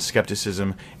atheism and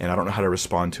skepticism, and I don't know how to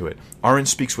respond to it. Aaron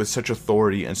speaks with such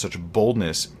authority and such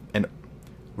boldness and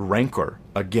rancor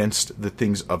against the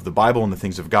things of the Bible and the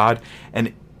things of God,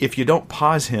 and if you don't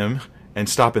pause him and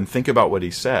stop and think about what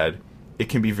he said, it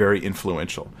can be very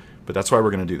influential. But that's why we're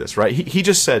going to do this, right? He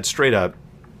just said straight up,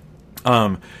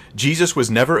 Jesus was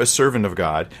never a servant of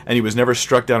God, and he was never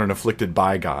struck down and afflicted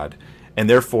by God, and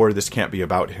therefore this can't be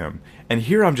about him. And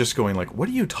here I'm just going what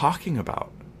are you talking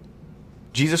about?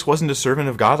 Jesus wasn't a servant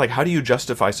of God? How do you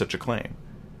justify such a claim?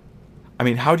 I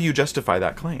mean, how do you justify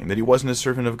that claim, that he wasn't a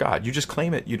servant of God? You just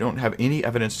claim it. You don't have any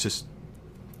evidence to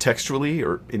textually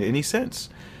or in any sense.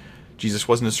 Jesus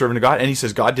wasn't a servant of God, and he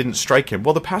says God didn't strike him.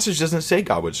 Well, the passage doesn't say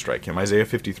God would strike him. Isaiah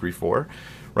 53:4,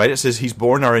 right? It says he's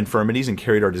borne our infirmities and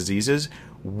carried our diseases.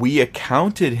 We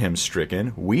accounted him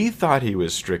stricken. We thought he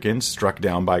was stricken, struck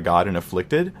down by God and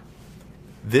afflicted.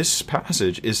 This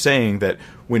passage is saying that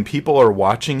when people are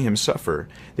watching him suffer,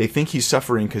 they think he's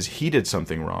suffering because he did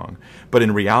something wrong, but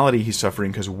in reality he's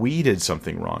suffering because we did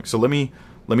something wrong. So let me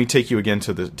take you again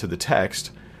to the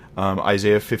text,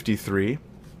 Isaiah 53.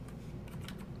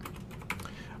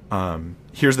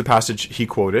 Here's the passage he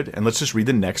quoted, and let's just read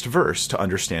the next verse to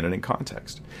understand it in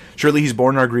context. Surely he's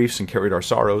borne our griefs and carried our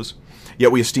sorrows,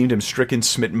 yet we esteemed him stricken,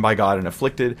 smitten by God, and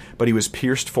afflicted, but he was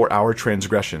pierced for our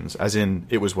transgressions, as in,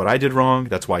 it was what I did wrong,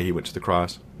 that's why he went to the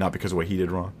cross, not because of what he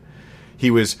did wrong.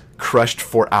 He was crushed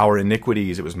for our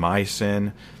iniquities, it was my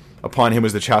sin. Upon him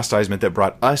was the chastisement that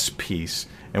brought us peace,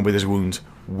 and with his wounds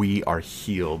we are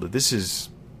healed. This is,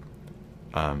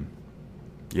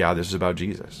 this is about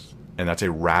Jesus. And that's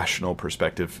a rational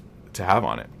perspective to have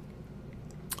on it.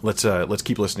 Let's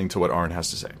keep listening to what Aaron has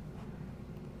to say.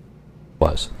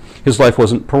 His life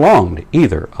wasn't prolonged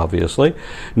either, obviously,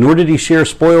 nor did he share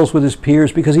spoils with his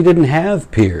peers because he didn't have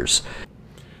peers.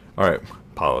 All right,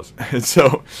 pause. And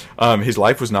so his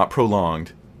life was not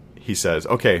prolonged. He says,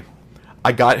 okay,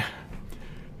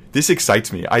 this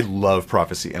excites me. I love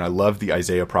prophecy, and I love the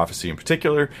Isaiah prophecy in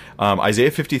particular.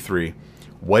 Isaiah 53.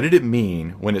 What did it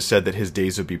mean when it said that his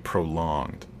days would be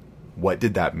prolonged? What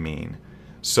did that mean?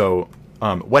 So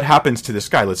what happens to this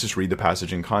guy? Let's just read the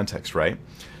passage in context, right?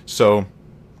 So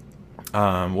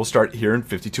we'll start here in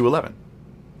 52:11.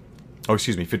 Oh,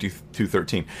 excuse me,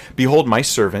 52:13. Behold, my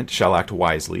servant shall act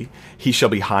wisely. He shall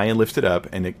be high and lifted up,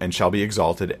 and shall be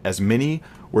exalted. As many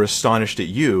were astonished at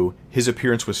you, his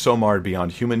appearance was so marred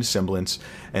beyond human semblance,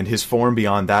 and his form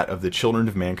beyond that of the children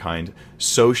of mankind.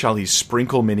 So shall he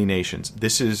sprinkle many nations.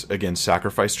 This is, again,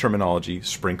 sacrifice terminology,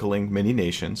 sprinkling many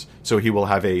nations. So he will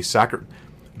have a sacrifice.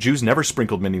 Jews never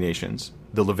sprinkled many nations.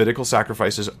 The Levitical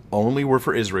sacrifices only were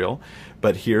for Israel,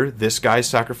 but here, this guy's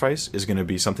sacrifice is going to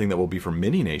be something that will be for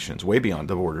many nations, way beyond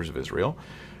the borders of Israel.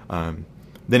 Then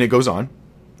it goes on.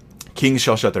 Kings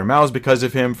shall shut their mouths because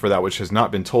of him, for that which has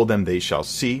not been told them they shall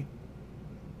see,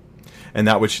 and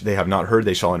that which they have not heard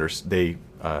they shall they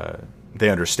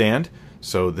understand.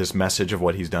 So this message of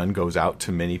what he's done goes out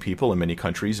to many people in many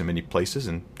countries and many places,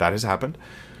 and that has happened.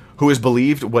 Who has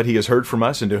believed what he has heard from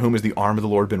us, and to whom has the arm of the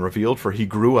Lord been revealed? For he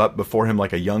grew up before him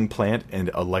like a young plant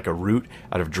and like a root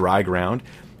out of dry ground.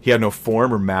 He had no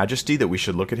form or majesty that we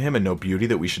should look at him, and no beauty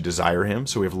that we should desire him.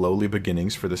 So we have lowly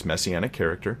beginnings for this messianic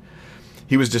character.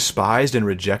 He was despised and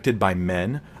rejected by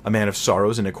men, a man of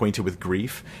sorrows and acquainted with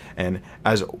grief. And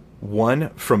as one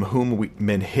from whom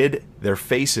men hid their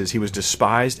faces, he was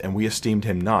despised, and we esteemed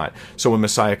him not. So when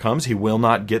Messiah comes, he will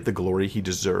not get the glory he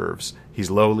deserves.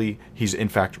 He's lowly. He's, in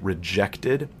fact,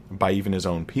 rejected by even his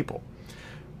own people.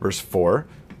 Verse 4,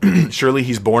 surely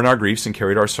he's borne our griefs and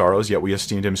carried our sorrows, yet we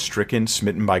esteemed him stricken,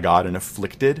 smitten by God, and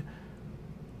afflicted.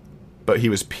 But he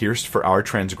was pierced for our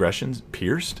transgressions.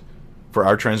 Pierced? For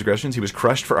our transgressions. He was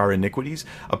crushed for our iniquities.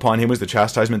 Upon him was the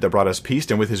chastisement that brought us peace,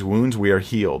 and with his wounds we are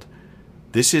healed.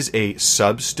 This is a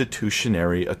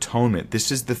substitutionary atonement.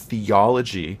 This is the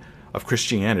theology of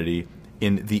Christianity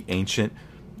in the ancient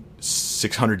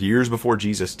 600 years before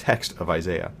Jesus text of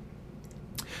Isaiah.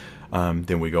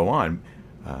 Then we go on.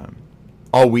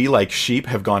 All we like sheep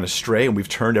have gone astray, and we've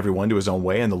turned everyone to his own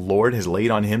way, and the Lord has laid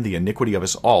on him the iniquity of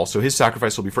us all. So his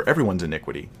sacrifice will be for everyone's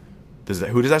iniquity.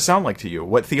 Who does that sound like to you?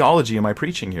 What theology am I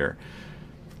preaching here?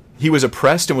 He was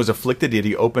oppressed and was afflicted, yet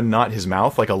he opened not his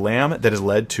mouth, like a lamb that is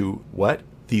led to what?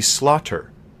 The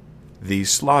slaughter. The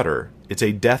slaughter. It's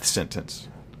a death sentence.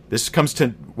 This comes to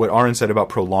what Aaron said about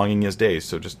prolonging his days,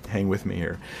 so just hang with me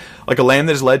here. Like a lamb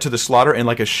that is led to the slaughter, and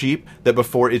like a sheep that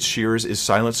before its shearers is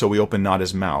silent, so we open not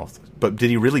his mouth. But did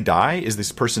he really die? Is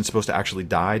this person supposed to actually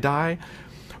die?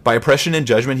 By oppression and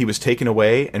judgment he was taken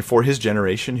away, and for his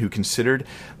generation, who considered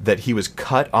that he was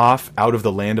cut off out of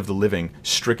the land of the living,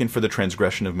 stricken for the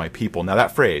transgression of my people. Now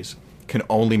that phrase can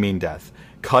only mean death.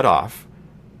 Cut off.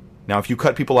 Now if you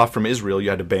cut people off from Israel, you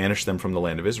had to banish them from the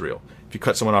land of Israel. If you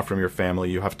cut someone off from your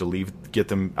family, you have to get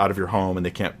them out of your home, and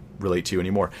they can't relate to you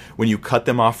anymore. When you cut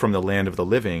them off from the land of the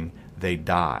living, they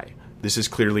die. This is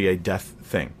clearly a death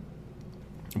thing.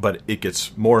 But it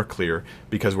gets more clear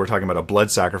because we're talking about a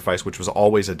blood sacrifice, which was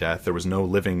always a death. There was no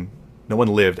one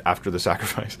lived after the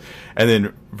sacrifice. And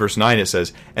then verse 9 it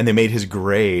says, and they made his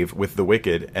grave with the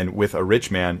wicked and with a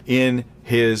rich man in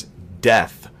his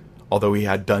death, although he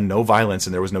had done no violence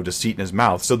and there was no deceit in his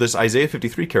mouth. So this Isaiah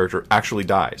 53 character actually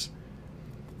dies.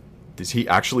 He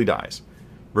actually dies.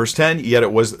 Verse 10, yet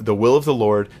it was the will of the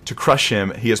Lord to crush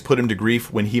him. He has put him to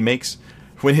grief when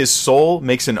his soul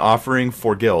makes an offering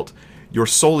for guilt. Your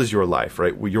soul is your life,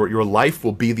 right? Your life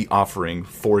will be the offering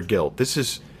for guilt. This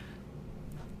is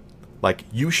like,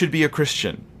 you should be a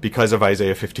Christian because of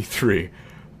Isaiah 53.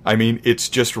 I mean, it's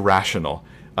just rational.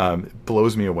 It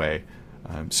blows me away.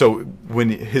 So when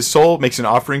his soul makes an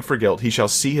offering for guilt, he shall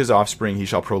see his offspring, he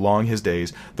shall prolong his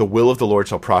days. The will of the Lord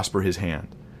shall prosper his hand.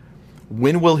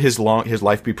 When will his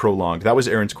life be prolonged? That was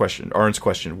Aaron's question.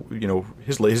 You know,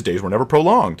 his days were never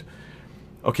prolonged.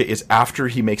 Okay, it's after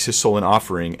he makes his soul an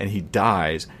offering and he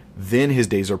dies, then his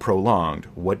days are prolonged.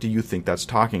 What do you think that's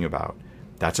talking about?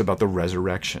 That's about the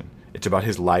resurrection. It's about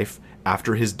his life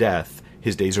after his death.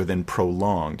 His days are then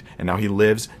prolonged, and now he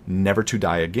lives never to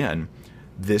die again.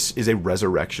 This is a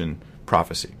resurrection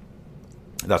prophecy.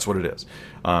 That's what it is.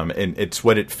 And it's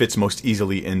what it fits most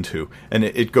easily into. And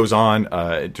it goes on.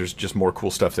 There's just more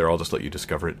cool stuff there. I'll just let you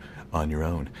discover it on your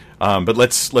own. But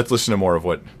let's listen to more of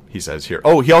what he says here.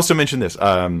 Oh, he also mentioned this.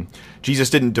 Jesus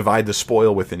didn't divide the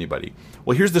spoil with anybody.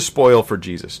 Well, here's the spoil for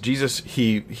Jesus. Jesus,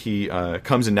 he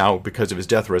comes in now because of his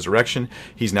death, resurrection.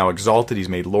 He's now exalted. He's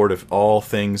made Lord of all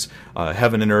things,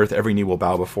 heaven and earth. Every knee will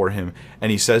bow before him.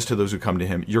 And he says to those who come to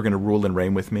him, you're going to rule and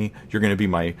reign with me. You're going to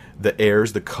be the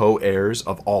heirs, the co-heirs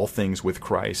of all things with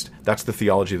Christ. That's the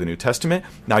theology of the New Testament.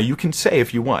 Now, you can say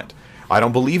if you want, I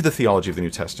don't believe the theology of the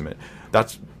New Testament.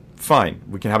 That's fine.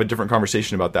 We can have a different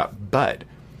conversation about that. But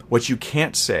what you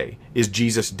can't say is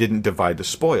Jesus didn't divide the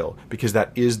spoil, because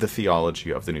that is the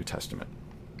theology of the New Testament.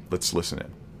 Let's listen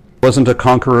in. Wasn't a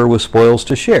conqueror with spoils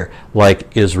to share,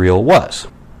 like Israel was.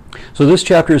 So this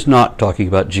chapter is not talking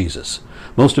about Jesus.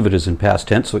 Most of it is in past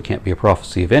tense, so it can't be a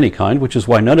prophecy of any kind, which is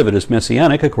why none of it is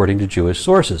messianic according to Jewish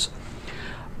sources.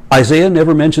 Isaiah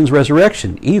never mentions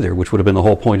resurrection either, which would have been the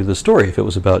whole point of the story if it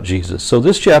was about Jesus. So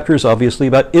this chapter is obviously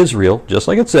about Israel, just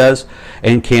like it says,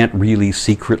 and can't really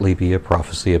secretly be a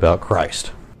prophecy about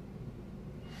Christ.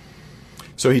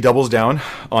 So he doubles down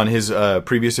on his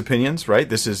previous opinions, right?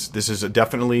 This is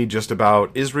definitely just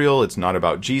about Israel. It's not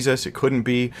about Jesus. It couldn't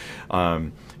be.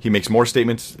 He makes more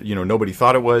statements. Nobody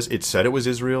thought it was. It said it was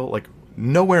Israel. Like,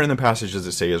 nowhere in the passage does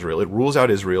it say Israel. It rules out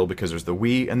Israel because there's the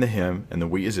we and the him, and the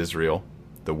we is Israel.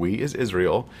 The we is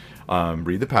Israel.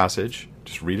 Read the passage.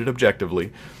 Just read it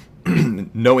objectively.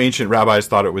 No ancient rabbis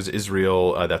thought it was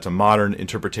Israel. That's a modern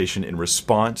interpretation in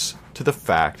response to the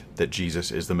fact that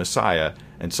Jesus is the Messiah,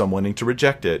 and some wanting to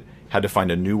reject it had to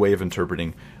find a new way of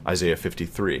interpreting Isaiah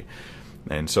 53.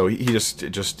 And so he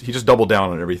just doubled down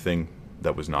on everything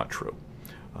that was not true.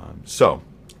 So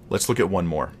let's look at one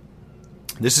more.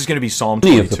 This is going to be Psalm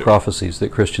 22. Many of the prophecies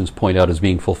that Christians point out as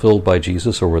being fulfilled by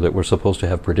Jesus, or that we're supposed to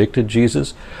have predicted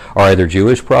Jesus, are either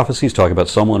Jewish prophecies talking about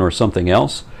someone or something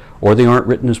else, or they aren't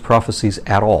written as prophecies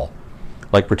at all,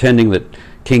 like pretending that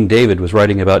King David was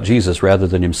writing about Jesus rather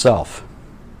than himself.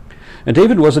 And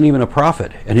David wasn't even a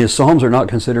prophet, and his psalms are not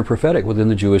considered prophetic within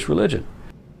the Jewish religion.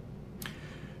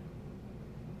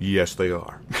 Yes, they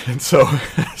are. And so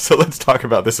let's talk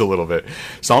about this a little bit.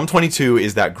 Psalm 22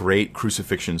 is that great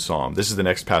crucifixion psalm. This is the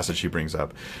next passage he brings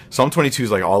up. Psalm 22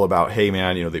 is like all about, hey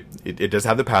man, it does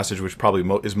have the passage which probably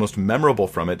is most memorable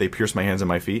from it. They pierced my hands and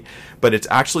my feet. But it's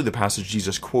actually the passage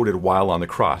Jesus quoted while on the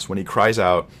cross when he cries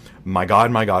out, my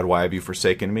God, why have you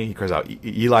forsaken me? He cries out,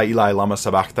 Eli, Eli, lama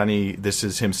sabachthani. This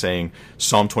is him saying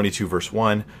Psalm 22 verse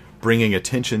 1, bringing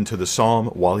attention to the psalm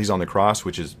while he's on the cross,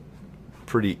 which is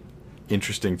pretty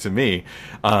interesting to me.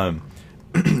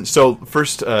 So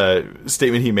first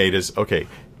statement he made is, okay,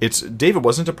 it's David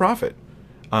wasn't a prophet.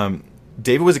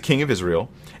 David was a king of Israel,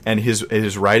 and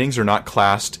his writings are not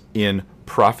classed in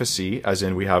prophecy, as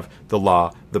in we have the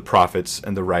law, the prophets,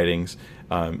 and the writings.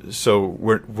 So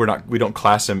we don't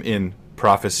class him in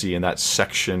prophecy in that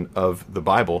section of the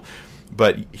Bible.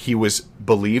 But he was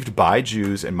believed by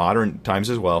Jews in modern times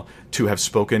as well to have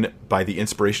spoken by the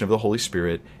inspiration of the Holy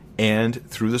Spirit, and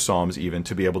through the Psalms even,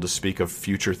 to be able to speak of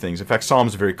future things. In fact,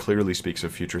 Psalms very clearly speaks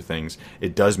of future things.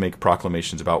 It does make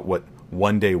proclamations about what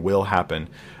one day will happen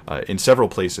in several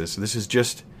places. So this is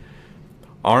just,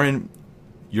 Aaron,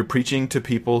 you're preaching to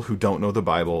people who don't know the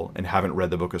Bible and haven't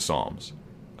read the book of Psalms.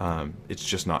 It's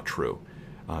just not true.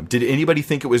 Did anybody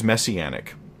think it was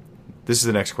messianic? This is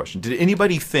the next question. Did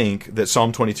anybody think that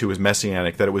Psalm 22 was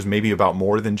messianic, that it was maybe about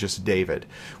more than just David?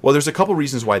 Well, there's a couple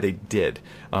reasons why they did.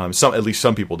 At least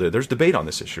some people did. There's debate on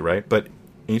this issue, right? But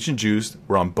ancient Jews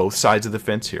were on both sides of the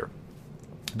fence here.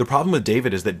 The problem with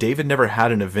David is that David never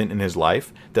had an event in his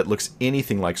life that looks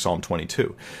anything like Psalm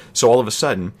 22. So all of a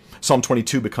sudden, Psalm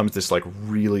 22 becomes this like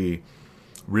really,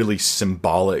 really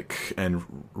symbolic and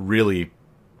really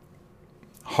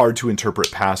hard to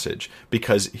interpret passage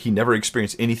because he never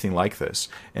experienced anything like this.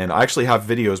 And I actually have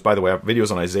videos, by the way, I have videos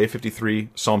on Isaiah 53,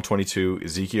 Psalm 22,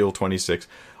 Ezekiel 26.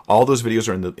 All those videos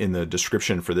are in the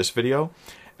description for this video,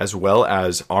 as well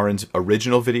as Aaron's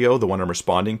original video, the one I'm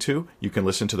responding to. You can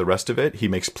listen to the rest of it. He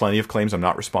makes plenty of claims I'm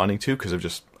not responding to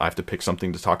because I have to pick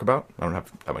something to talk about. I don't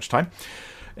have that much time.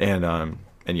 And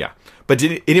yeah. But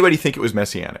did anybody think it was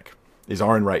messianic? Is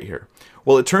Aaron right here?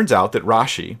 Well, it turns out that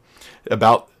Rashi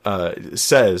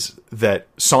says that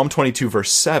Psalm 22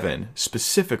 verse 7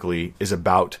 specifically is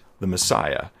about the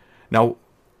Messiah. Now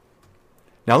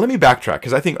let me backtrack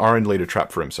because I think Aaron laid a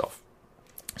trap for himself.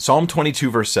 Psalm 22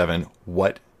 verse 7,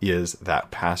 what is that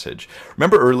passage?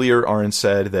 Remember earlier Aaron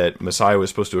said that Messiah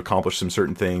was supposed to accomplish some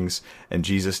certain things and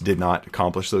Jesus did not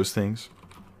accomplish those things?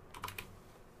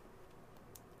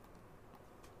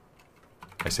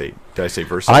 Did I say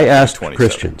verse 7? I asked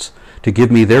Christians to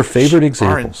give me their favorite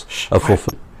examples of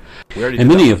fulfillment. And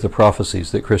many of the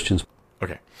prophecies that Christians...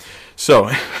 Okay. So,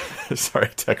 sorry,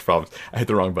 tech problems. I hit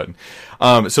the wrong button.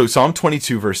 So Psalm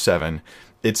 22, verse 7,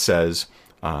 it says,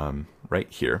 right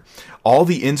here, all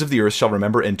the ends of the earth shall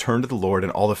remember and turn to the Lord,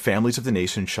 and all the families of the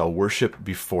nations shall worship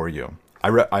before you.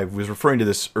 I was referring to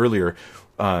this earlier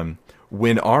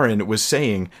when Aaron was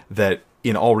saying that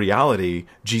in all reality,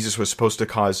 Jesus was supposed to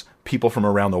cause people from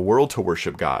around the world to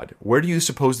worship God. Where do you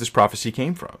suppose this prophecy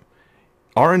came from?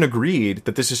 Aaron agreed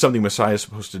that this is something Messiah is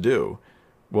supposed to do.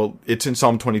 Well, it's in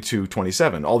Psalm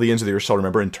 22:27. All the ends of the earth shall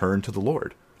remember and turn to the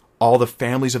Lord. all the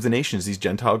families of the nations, these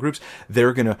Gentile groups,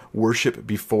 they're going to worship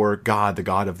before God, the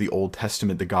God of the Old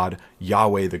Testament, the God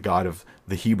Yahweh, the God of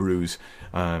the Hebrews,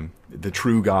 the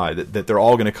true God, that they're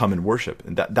all going to come and worship.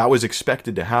 And that was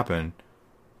expected to happen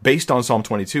based on Psalm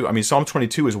 22. I mean, Psalm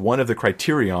 22 is one of the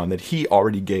criterion that he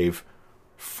already gave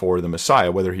for the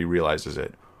Messiah, whether he realizes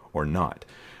it or not.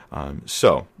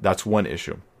 So that's one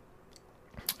issue.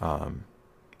 All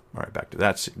right, back to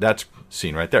that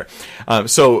scene right there.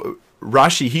 So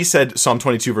Rashi, he said Psalm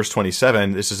 22 verse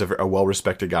 27, this is a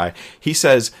well-respected guy, he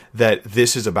says that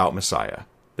this is about Messiah,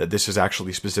 that this is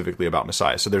actually specifically about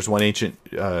Messiah. So there's one ancient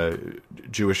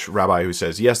Jewish rabbi who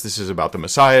says, yes, this is about the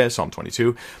Messiah, Psalm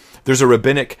 22. There's a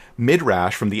rabbinic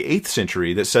midrash from the 8th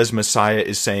century that says Messiah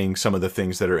is saying some of the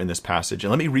things that are in this passage.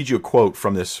 And let me read you a quote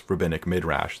from this rabbinic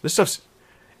midrash. This stuff's,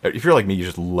 if you're like me, you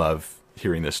just love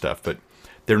hearing this stuff, but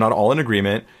they're not all in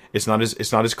agreement. It's not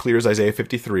as clear as Isaiah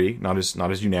 53, not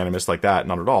as unanimous like that,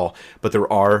 not at all. But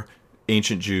there are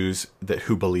ancient Jews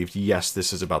who believed, yes,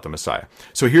 this is about the Messiah.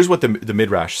 So here's what the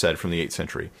midrash said from the 8th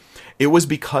century. It was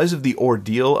because of the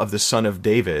ordeal of the son of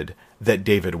David that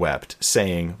David wept,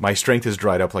 saying, "My strength is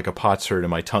dried up like a potsherd, and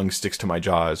my tongue sticks to my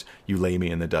jaws. You lay me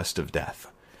in the dust of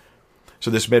death." So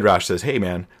this midrash says, hey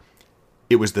man,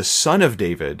 it was the son of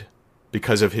David,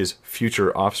 because of his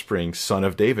future offspring, son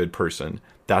of David person.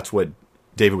 That's what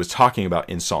David was talking about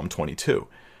in Psalm 22.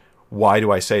 Why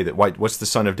do I say that? What's the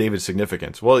son of David's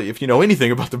significance? Well, if you know anything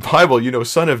about the Bible, you know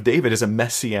son of David is a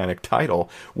messianic title,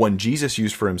 one Jesus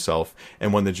used for himself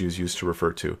and one the Jews used to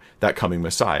refer to that coming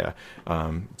Messiah.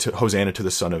 To Hosanna to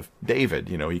the son of David,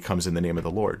 he comes in the name of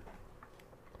the Lord.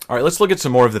 All right, let's look at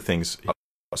some more of the things about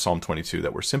Psalm 22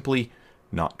 that were simply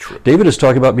not true. David is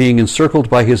talking about being encircled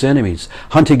by his enemies,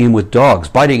 hunting him with dogs,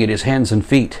 biting at his hands and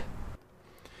feet.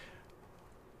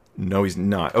 No, he's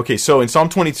not. Okay, so in Psalm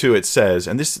 22 it says,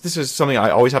 and this is something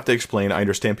I always have to explain. I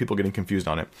understand people getting confused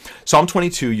on it. Psalm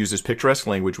 22 uses picturesque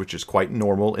language, which is quite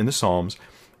normal in the Psalms.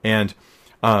 And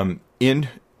in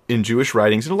Jewish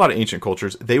writings, in a lot of ancient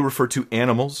cultures, they refer to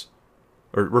animals,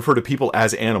 or refer to people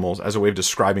as animals, as a way of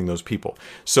describing those people.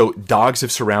 So dogs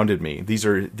have surrounded me. These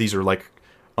are like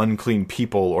unclean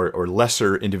people or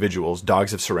lesser individuals.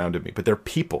 Dogs have surrounded me, but they're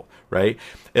people, right?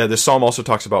 The psalm also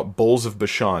talks about bulls of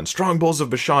Bashan. Strong bulls of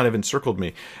Bashan have encircled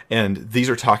me. And these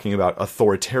are talking about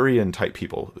authoritarian type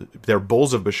people. They're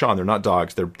bulls of Bashan. They're not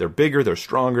dogs. They're bigger, they're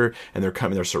stronger, and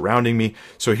they're surrounding me.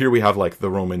 So here we have like the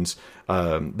Romans,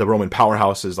 the Roman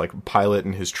powerhouses like Pilate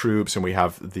and his troops, and we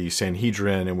have the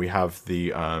Sanhedrin, and we have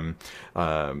the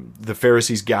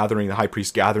Pharisees gathering, the high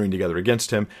priest gathering together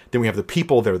against him. Then we have the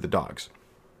people, they're the dogs.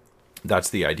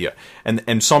 That's the idea.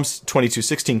 And Psalm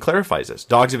 22:16 clarifies this.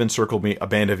 Dogs have encircled me, a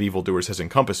band of evildoers has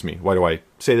encompassed me. Why do I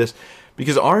say this?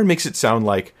 Because Aaron makes it sound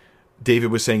like David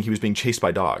was saying he was being chased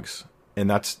by dogs. And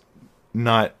that's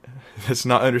not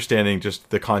understanding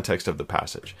just the context of the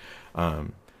passage.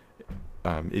 You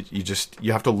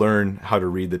have to learn how to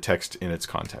read the text in its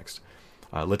context.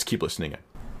 Let's keep listening in.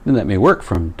 And that may work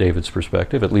from David's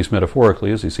perspective, at least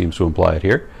metaphorically, as he seems to imply it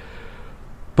here.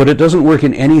 But it doesn't work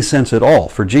in any sense at all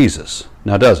for Jesus.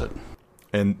 Now, does it?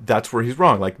 And that's where he's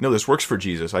wrong. Like, no, this works for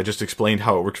Jesus. I just explained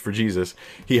how it works for Jesus.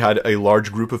 He had a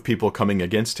large group of people coming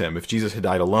against him. If Jesus had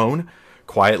died alone,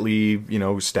 quietly,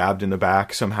 stabbed in the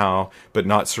back somehow, but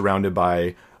not surrounded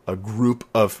by a group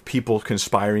of people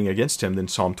conspiring against him, then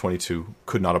Psalm 22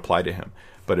 could not apply to him.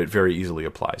 But it very easily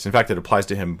applies. In fact, it applies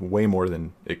to him way more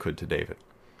than it could to David.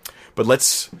 But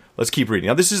let's keep reading.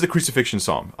 Now, this is the crucifixion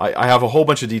psalm. I have a whole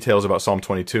bunch of details about Psalm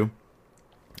 22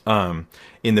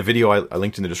 in the video I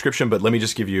linked in the description, but let me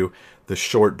just give you the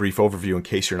short, brief overview in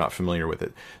case you're not familiar with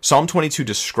it. Psalm 22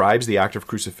 describes the act of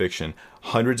crucifixion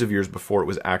hundreds of years before it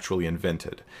was actually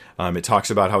invented. It talks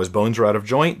about how his bones are out of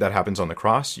joint. That happens on the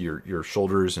cross. Your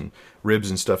shoulders and ribs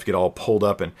and stuff get all pulled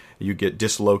up, and you get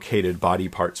dislocated body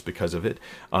parts because of it.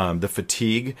 The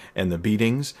fatigue and the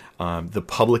beatings, the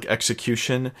public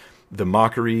execution, the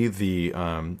mockery,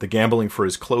 the gambling for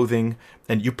his clothing,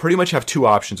 and you pretty much have two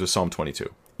options with Psalm 22.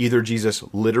 Either Jesus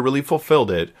literally fulfilled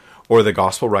it, or the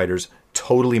gospel writers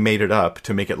totally made it up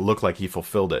to make it look like he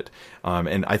fulfilled it.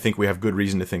 And I think we have good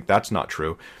reason to think that's not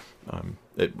true.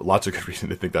 Lots of good reason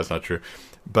to think that's not true.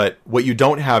 But what you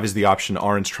don't have is the option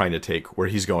Aaron's trying to take, where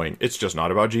he's going, it's just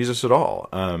not about Jesus at all.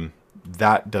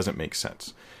 That doesn't make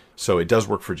sense. So it does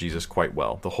work for Jesus quite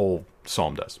well. The whole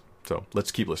psalm does. So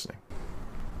let's keep listening.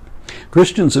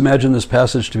 Christians imagine this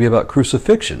passage to be about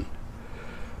crucifixion.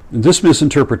 This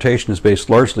misinterpretation is based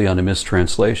largely on a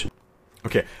mistranslation.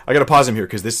 Okay, I got to pause him here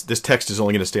because this text is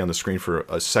only going to stay on the screen for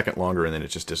a second longer and then it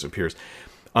just disappears.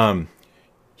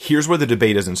 Here's where the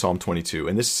debate is in Psalm 22,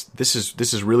 and this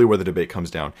is really where the debate comes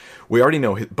down. We already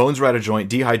know bones are out of joint,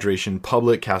 dehydration,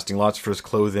 public casting lots for his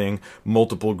clothing,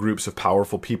 multiple groups of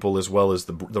powerful people as well as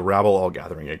the rabble all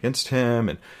gathering against him,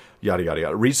 and yada yada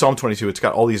yada. Read Psalm 22; it's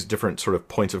got all these different sort of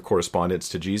points of correspondence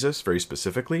to Jesus, very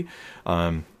specifically.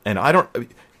 And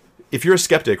if you're a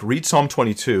skeptic, read Psalm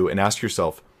 22 and ask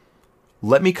yourself,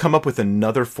 let me come up with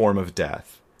another form of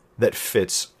death that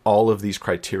fits all of these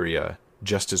criteria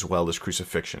just as well as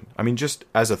crucifixion. I mean, just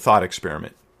as a thought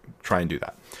experiment, try and do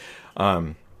that.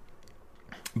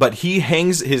 But he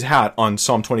hangs his hat on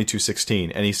Psalm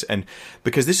 22:16, and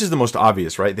because this is the most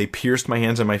obvious, right? They pierced my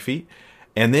hands and my feet,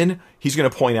 and then he's going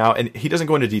to point out, and he doesn't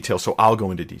go into detail, so I'll go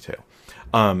into detail.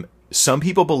 Some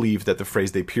people believe that the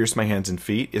phrase "they pierced my hands and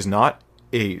feet" is not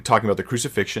talking about the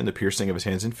crucifixion, the piercing of his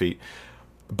hands and feet,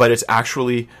 but it's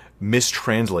actually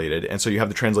mistranslated, and so you have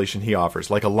the translation he offers,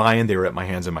 like a lion they were at my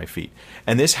hands and my feet.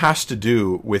 And this has to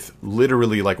do with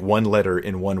literally like one letter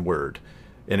in one word,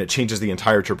 and it changes the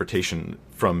entire interpretation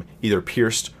from either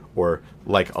pierced or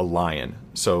like a lion.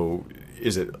 So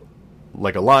is it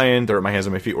like a lion, they're at my hands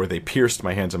and my feet, or they pierced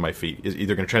my hands and my feet? Is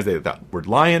either going to translate that word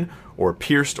lion or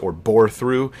pierced or bore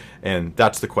through, and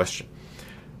that's the question.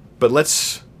 But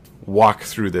let's walk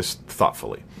through this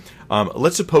thoughtfully.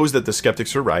 Let's suppose that the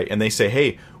skeptics are right, and they say,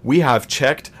 hey, we have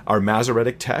checked our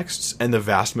Masoretic texts, and the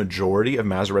vast majority of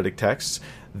Masoretic texts,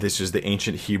 this is the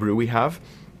ancient Hebrew we have,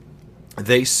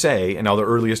 they say, and now the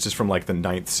earliest is from like the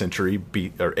 9th century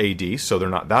or AD, so they're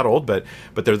not that old, but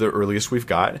they're the earliest we've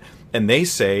got, and they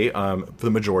say, for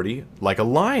the majority, like a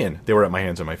lion, they were at my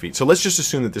hands and my feet. So let's just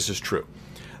assume that this is true,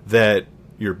 that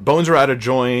your bones are out of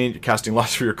joint, you're casting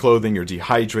lots for your clothing, you're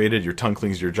dehydrated, your tongue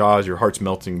clings to your jaws, your heart's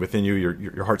melting within you,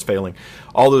 your heart's failing.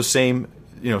 All those same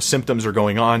symptoms are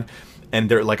going on,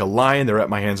 and they're like a lion, they're at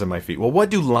my hands and my feet. Well,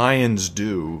 what do lions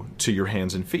do to your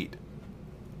hands and feet?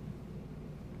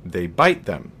 They bite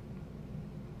them.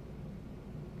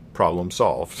 Problem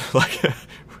solved. Like,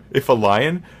 if a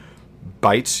lion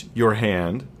bites your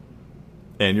hand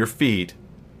and your feet,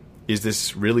 is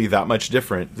this really that much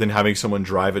different than having someone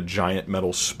drive a giant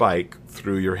metal spike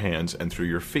through your hands and through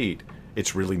your feet?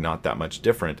 It's really not that much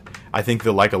different. I think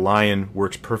the like a lion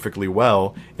works perfectly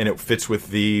well, and it fits with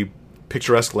the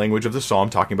picturesque language of the psalm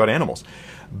talking about animals.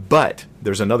 But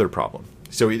there's another problem.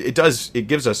 So it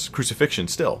gives us crucifixion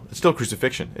still. It's still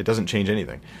crucifixion. It doesn't change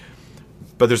anything.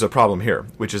 But there's a problem here,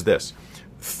 which is this.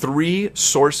 3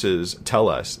 sources tell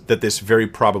us that this very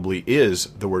probably is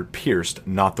the word pierced,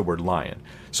 not the word lion.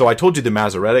 So I told you the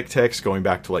Masoretic text going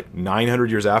back to like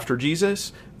 900 years after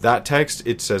Jesus, that text,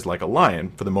 it says like a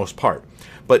lion for the most part.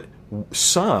 But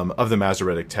some of the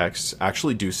Masoretic texts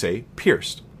actually do say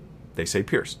pierced. They say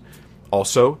pierced.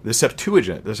 Also, the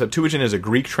Septuagint. The Septuagint is a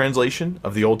Greek translation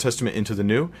of the Old Testament into the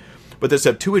New, but the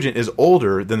Septuagint is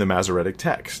older than the Masoretic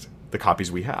text, the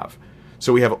copies we have.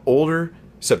 So we have older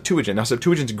Septuagint. Now,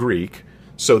 Septuagint's Greek,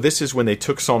 so this is when they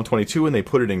took Psalm 22 and they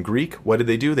put it in Greek. What did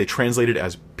they do? They translated it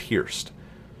as pierced.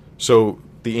 So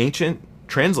the ancient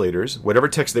translators, whatever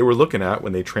text they were looking at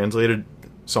when they translated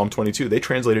Psalm 22, they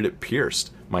translated it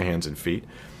pierced, my hands and feet.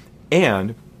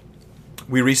 And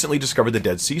we recently discovered the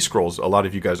Dead Sea Scrolls. A lot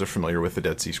of you guys are familiar with the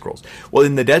Dead Sea Scrolls. Well,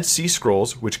 in the Dead Sea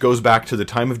Scrolls, which goes back to the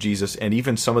time of Jesus, and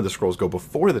even some of the scrolls go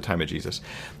before the time of Jesus,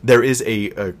 there is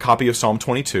a copy of Psalm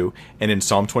 22, and in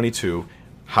Psalm 22,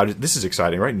 this is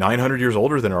exciting, right? 900 years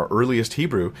older than our earliest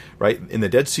Hebrew, right? In the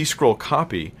Dead Sea Scroll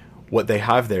copy, what they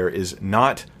have there is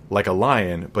not like a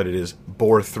lion, but it is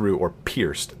bore through or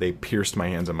pierced. They pierced my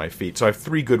hands and my feet. So I have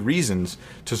 3 good reasons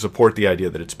to support the idea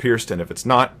that it's pierced, and if it's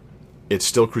not, it's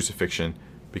still crucifixion,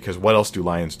 because what else do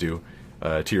lions do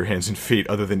to your hands and feet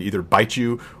other than either bite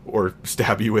you or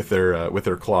stab you with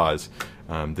their claws?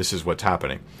 This is what's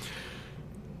happening.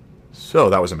 So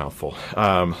that was a mouthful.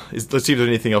 Let's see if there's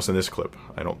anything else in this clip.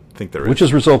 I don't think there is. Which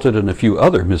has resulted in a few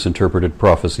other misinterpreted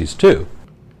prophecies, too.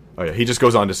 Oh, yeah. He just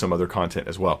goes on to some other content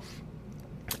as well.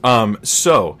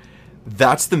 So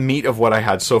that's the meat of what I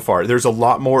had so far. There's a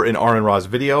lot more in Aaron Ra's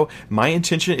video. My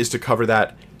intention is to cover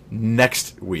that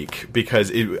next week,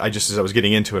 because as I was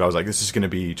getting into it, I was like, this is going to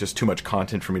be just too much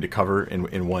content for me to cover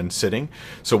in one sitting.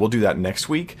 So we'll do that next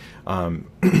week.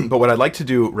 But what I'd like to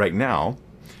do right now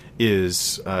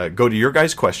is go to your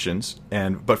guys' questions,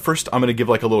 but first I'm going to give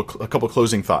like a couple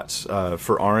closing thoughts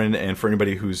for Aaron and for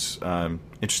anybody who's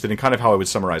interested in kind of how I would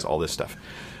summarize all this stuff.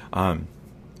 I've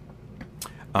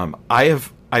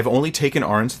only taken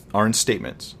Aaron's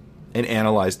statements and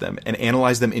analyzed them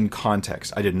in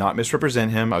context. I did not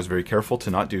misrepresent him. I was very careful to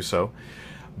not do so.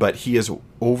 But he has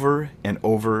over and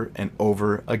over and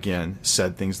over again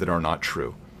said things that are not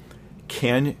true.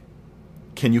 Can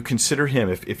can you consider him,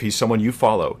 if he's someone you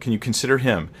follow, can you consider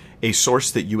him a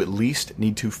source that you at least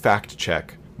need to fact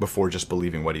check before just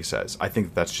believing what he says? I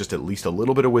think that's just at least a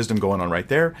little bit of wisdom going on right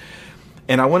there.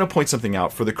 And I want to point something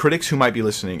out for the critics who might be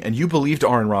listening, and you believed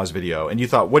Aaron Ra's video, and you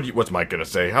thought, what's Mike going to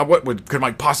say? Could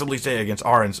Mike possibly say against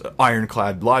Aaron's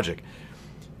ironclad logic?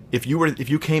 If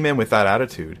you came in with that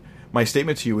attitude, my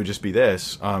statement to you would just be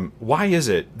this. Why is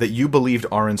it that you believed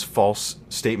Aaron's false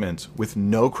statements with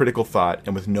no critical thought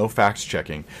and with no facts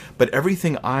checking, but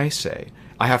everything I say,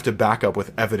 I have to back up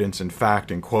with evidence and fact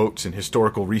and quotes and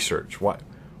historical research?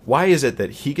 Why is it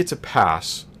that he gets a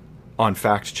pass on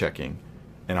fact checking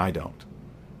and I don't?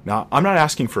 Now, I'm not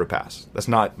asking for a pass. That's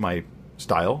not my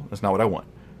style. That's not what I want.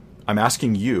 I'm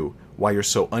asking you why you're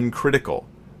so uncritical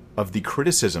of the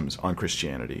criticisms on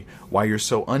Christianity, why you're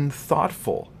so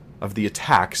unthoughtful of the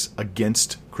attacks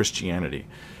against Christianity.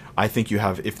 I think you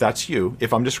have, if that's you,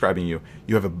 if I'm describing you,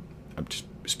 I'm just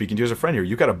speaking to you as a friend here,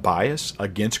 you've got a bias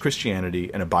against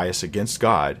Christianity and a bias against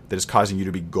God that is causing you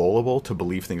to be gullible to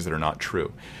believe things that are not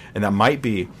true. And that might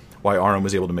be why Aaron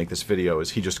was able to make this video,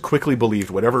 is he just quickly believed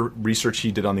whatever research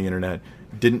he did on the internet,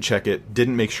 didn't check it,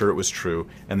 didn't make sure it was true,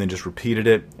 and then just repeated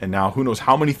it. And now who knows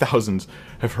how many thousands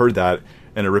have heard that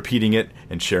and are repeating it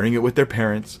and sharing it with their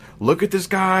parents. Look at this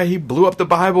guy, he blew up the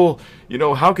Bible.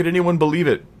 How could anyone believe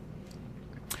it?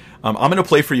 I'm going to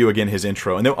play for you again his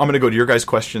intro, and then I'm going to go to your guys'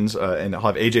 questions, and I'll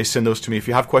have AJ send those to me. If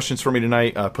you have questions for me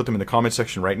tonight, put them in the comment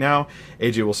section right now.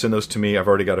 AJ will send those to me. I've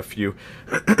already got a few.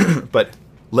 But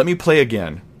let me play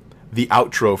again the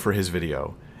outro for his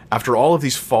video. After all of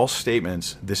these false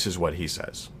statements, this is what he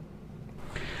says.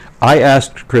 I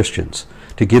asked Christians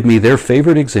to give me their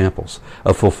favorite examples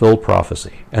of fulfilled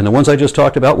prophecy, and the ones I just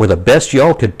talked about were the best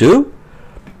y'all could do.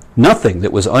 Nothing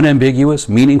that was unambiguous,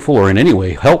 meaningful, or in any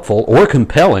way helpful or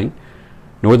compelling,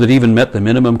 nor that even met the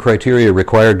minimum criteria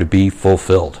required to be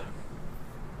fulfilled.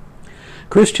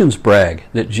 Christians brag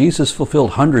that Jesus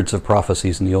fulfilled hundreds of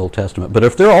prophecies in the Old Testament, but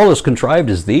if they're all as contrived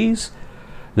as these,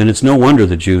 then it's no wonder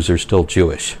the Jews are still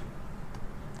Jewish.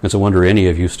 It's a wonder any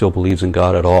of you still believes in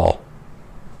God at all.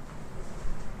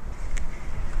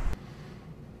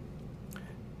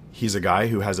 He's a guy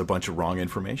who has a bunch of wrong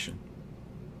information.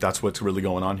 That's what's really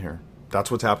going on here.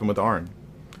 That's what's happened with Aaron.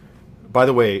 By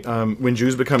the way, when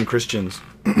Jews become Christians,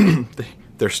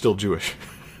 they're still Jewish.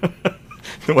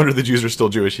 No wonder the Jews are still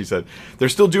Jewish, he said. They're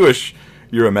still Jewish.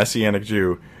 You're a Messianic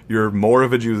Jew. You're more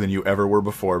of a Jew than you ever were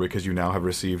before because you now have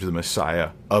received the Messiah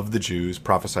of the Jews,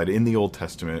 prophesied in the Old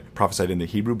Testament, prophesied in the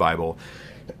Hebrew Bible.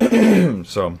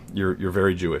 So you're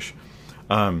very Jewish.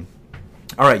 All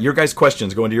right, your guys'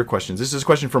 questions. Go into your questions. This is a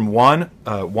question from Juan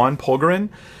Polgarin.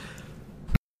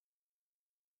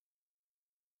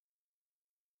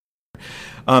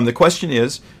 The question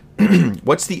is,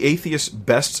 what's the atheist's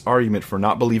best argument for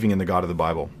not believing in the God of the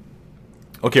Bible?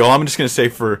 Okay, well, I'm just going to say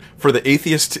for the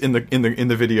atheist in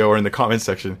the video or in the comment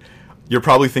section, you're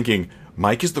probably thinking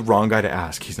Mike is the wrong guy to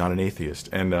ask. He's not an atheist,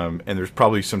 and there's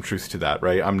probably some truth to that,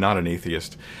 right? I'm not an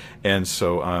atheist, and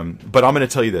so but I'm going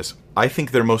to tell you this: I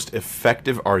think their most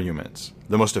effective arguments,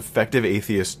 the most effective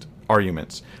atheist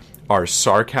arguments, are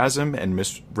sarcasm and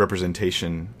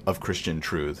misrepresentation of Christian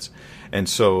truths. And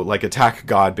so, like, attack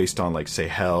God based on, like, say,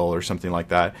 hell or something like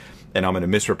that, and I'm going to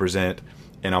misrepresent,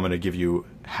 and I'm going to give you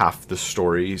half the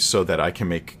story so that I can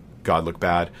make God look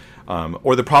bad.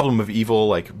 Or the problem of evil,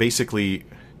 like, basically,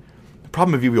 the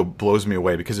problem of evil blows me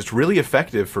away because it's really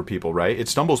effective for people, right? It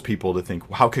stumbles people to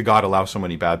think, how could God allow so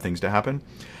many bad things to happen?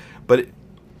 But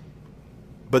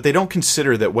they don't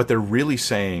consider that what they're really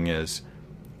saying is,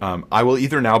 I will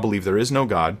either now believe there is no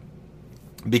God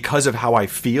because of how I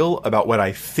feel about what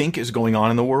I think is going on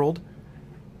in the world,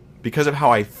 because of how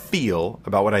I feel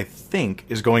about what I think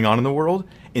is going on in the world,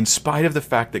 in spite of the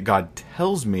fact that God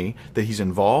tells me that he's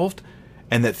involved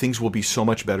and that things will be so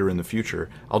much better in the future.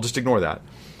 I'll just ignore that.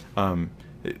 And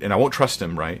I won't trust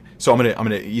him, right? So I'm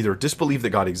gonna either disbelieve that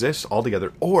God exists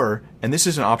altogether, or, and this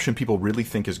is an option people really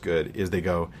think is good, is they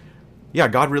go, yeah,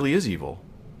 God really is evil.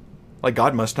 Like,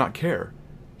 God must not care.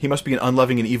 He must be an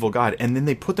unloving and evil God. And then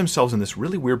they put themselves in this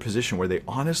really weird position where they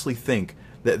honestly think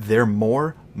that they're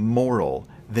more moral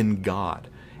than God.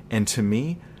 And to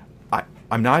me,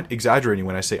 I'm not exaggerating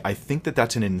when I say I think that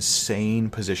that's an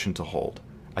insane position to hold.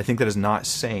 I think that is not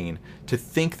sane to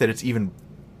think that it's even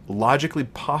logically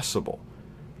possible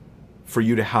for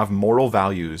you to have moral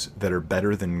values that are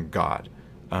better than God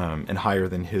and higher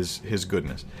than his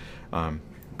goodness.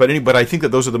 But I think that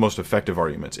those are the most effective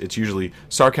arguments. It's usually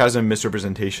sarcasm,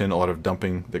 misrepresentation, a lot of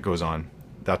dumping that goes on.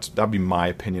 That'd be my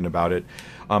opinion about it.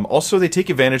 Also, they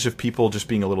take advantage of people just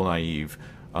being a little naive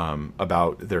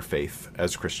about their faith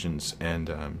as Christians, and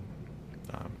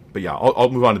But yeah, I'll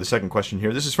move on to the second question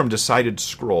here. This is from Decided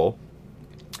Scroll.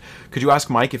 Could you ask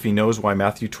Mike if he knows why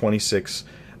Matthew 26,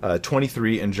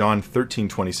 23 and John 13,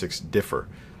 26 differ?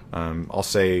 I'll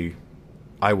say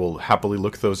I will happily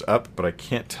look those up, but I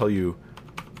can't tell you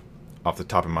off the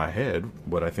top of my head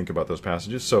what I think about those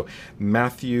passages. So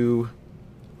Matthew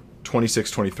 26,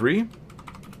 23.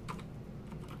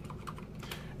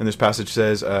 And this passage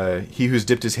says, he who's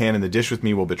dipped his hand in the dish with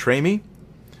me will betray me.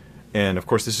 And of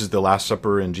course, this is the Last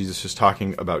Supper, and Jesus is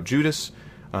talking about Judas.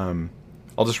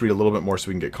 I'll just read a little bit more so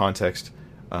we can get context.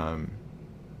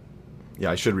 Yeah,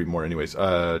 I should read more anyways.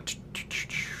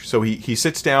 So he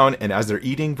sits down, and as they're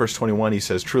eating, verse 21, he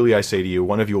says, truly I say to you,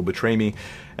 one of you will betray me.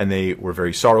 And they were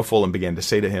very sorrowful and began to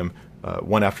say to him,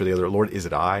 one after the other, Lord, is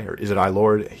it I? Or is it I,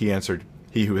 Lord? He answered,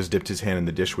 he who has dipped his hand in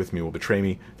the dish with me will betray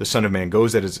me. The Son of Man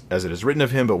goes as it is written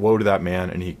of him, but woe to that man.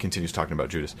 And he continues talking about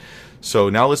Judas. So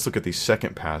now let's look at the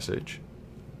second passage,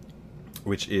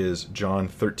 which is John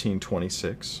 13,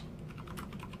 26.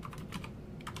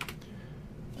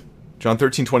 John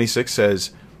 13, 26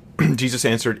 says, Jesus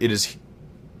answered, it is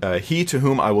he to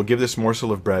whom I will give this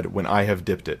morsel of bread when I have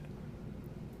dipped it.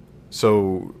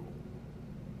 So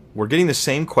we're getting the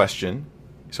same question.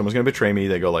 Someone's going to betray me.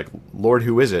 They go like, Lord,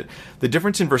 who is it? The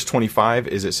difference in verse 25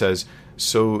 is it says,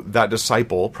 so that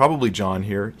disciple, probably John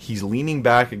here, he's leaning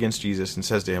back against Jesus and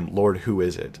says to him, Lord, who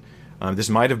is it? This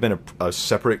might have been a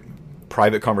separate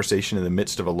private conversation in the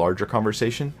midst of a larger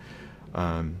conversation.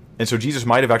 And so Jesus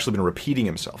might have actually been repeating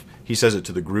himself. He says it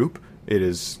to the group.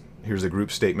 Here's the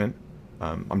group statement.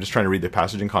 I'm just trying to read the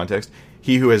passage in context.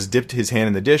 He who has dipped his hand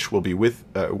in the dish will be with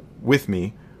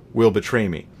me, will betray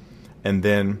me. And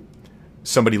then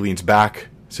somebody leans back,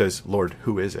 says, Lord,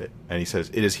 who is it? And he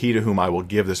says, it is he to whom I will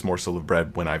give this morsel of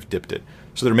bread when I've dipped it.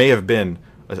 So there may have been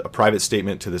a private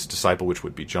statement to this disciple, which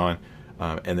would be John,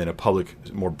 and then a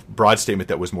public, more broad statement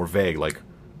that was more vague, like,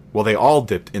 well, they all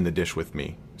dipped in the dish with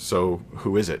me, so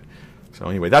who is it? So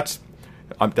anyway, that's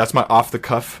my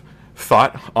off-the-cuff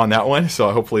thought on that one,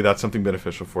 so hopefully that's something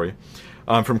beneficial for you.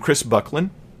 From Chris Buckland,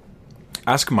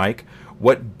 ask Mike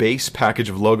what base package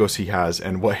of logos he has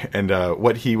and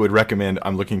what he would recommend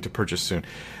I'm looking to purchase soon.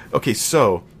 Okay,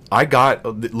 so I got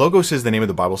Logos is the name of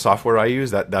the Bible software I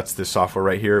use. That's this software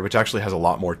right here, which actually has a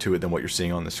lot more to it than what you're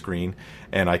seeing on the screen,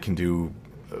 and I can do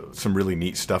some really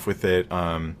neat stuff with it.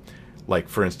 Like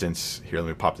for instance, here, let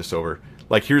me pop this over.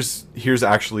 Like here's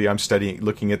actually I'm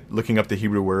looking up the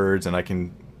Hebrew words, and I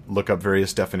can look up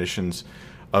various definitions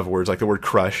of words, like the word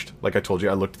crushed. Like I told you,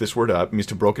 I looked this word up. It means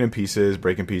to broken in pieces,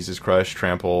 break in pieces, crush,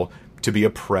 trample, to be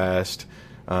oppressed,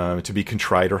 to be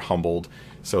contrite or humbled.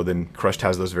 So then crushed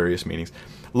has those various meanings.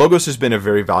 Logos has been a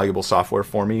very valuable software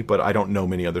for me, but I don't know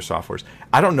many other softwares.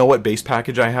 I don't know what base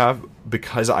package I have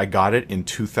because I got it in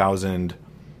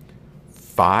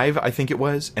 2005, I think it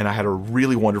was, and I had a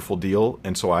really wonderful deal,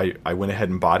 and so I went ahead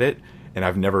and bought it, and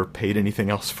I've never paid anything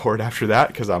else for it after that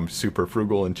because I'm super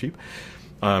frugal and cheap.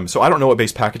 So I don't know what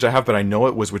base package I have, but I know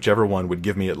it was whichever one would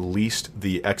give me at least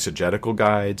the exegetical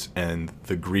guides and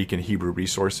the Greek and Hebrew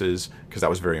resources, because that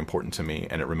was very important to me,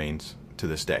 and it remains to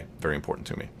this day very important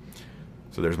to me.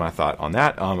 So there's my thought on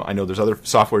that. I know there's other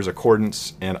softwares,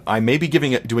 Accordance, and I may be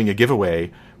doing a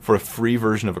giveaway for a free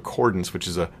version of Accordance, which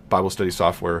is a Bible study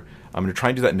software. I'm going to try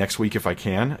and do that next week if I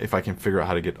can figure out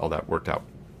how to get all that worked out.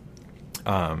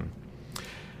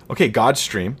 Okay,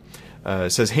 Godstream.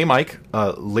 Says, hey Mike,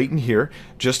 Leighton here,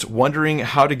 just wondering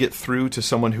how to get through to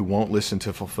someone who won't listen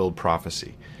to fulfilled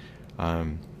prophecy.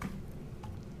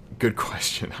 Good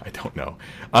question. I don't know.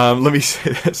 Let me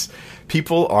say this.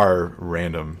 People are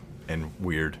random and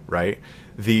weird, right?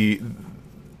 You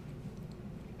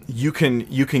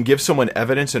can give someone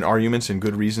evidence and arguments and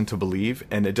good reason to believe,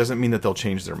 and it doesn't mean that they'll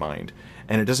change their mind.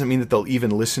 And it doesn't mean that they'll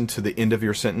even listen to the end of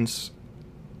your sentence,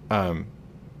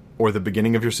 or the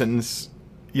beginning of your sentence.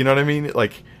 You know what I mean?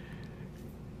 Like,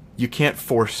 you can't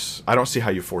force... I don't see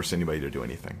how you force anybody to do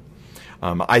anything.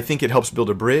 I think it helps build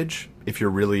a bridge if you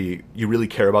really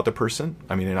care about the person.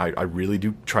 I mean, and I really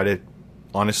do try to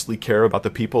honestly care about the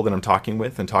people that I'm talking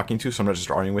with and talking to, so I'm not just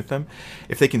arguing with them.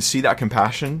 If they can see that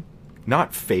compassion,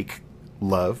 not fake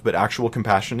love, but actual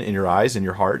compassion in your eyes, in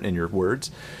your heart, and in your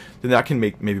words, then that can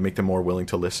maybe make them more willing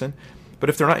to listen. But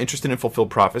if they're not interested in fulfilled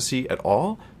prophecy at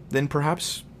all, then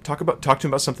perhaps... Talk to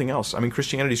them about something else. I mean,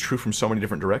 Christianity is true from so many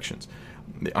different directions.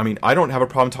 I mean, I don't have a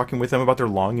problem talking with them about their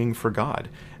longing for God,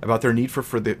 about their need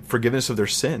for the forgiveness of their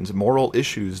sins, moral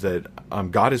issues that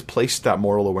God has placed that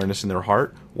moral awareness in their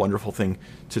heart. Wonderful thing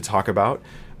to talk about.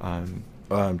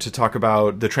 To talk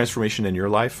about the transformation in your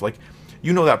life. Like,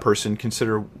 you know that person.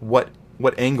 Consider what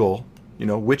angle,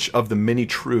 which of the many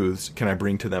truths can I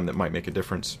bring to them that might make a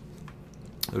difference.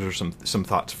 Those are some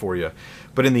thoughts for you.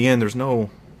 But in the end, there's no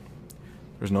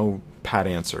pat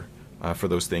answer for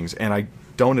those things. And I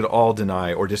don't at all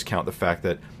deny or discount the fact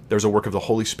that there's a work of the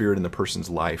Holy Spirit in the person's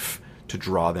life to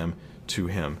draw them to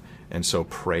Him. And so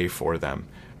pray for them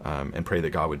and pray that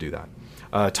God would do that.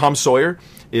 Tom Sawyer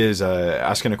is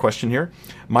asking a question here.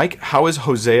 Mike, how is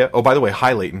Hosea... Oh, by the way,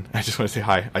 hi, Leighton. I just want to say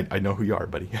hi. I know who you are,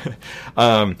 buddy.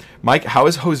 Mike, how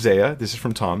is Hosea, this is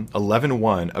from Tom,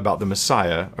 11:1 about the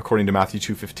Messiah, according to Matthew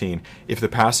 2:15, if the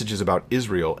passage is about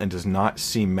Israel and does not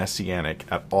seem messianic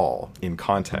at all in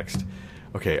context?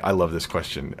 Okay, I love this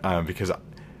question because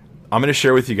I'm going to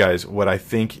share with you guys what I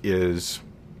think is...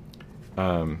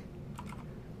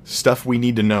 stuff we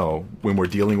need to know when we're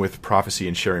dealing with prophecy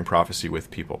and sharing prophecy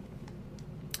with people.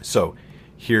 So,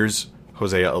 here's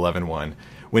Hosea 11:1.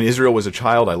 When Israel was a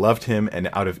child, I loved him, and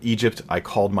out of Egypt I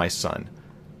called my son.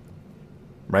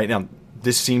 Right? Now,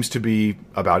 this seems to be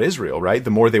about Israel, right?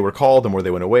 The more they were called, the more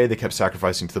they went away, they kept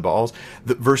sacrificing to the Baals.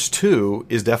 Verse 2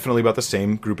 is definitely about the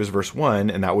same group as verse 1,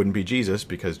 and that wouldn't be Jesus,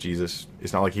 because Jesus,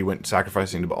 it's not like he went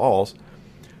sacrificing to Baals.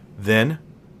 Then,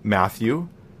 Matthew...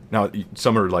 Now,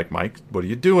 some are like, Mike, what are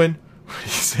you doing? What are you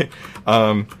saying?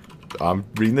 I'm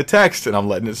reading the text, and I'm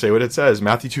letting it say what it says.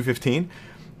 Matthew 2:15.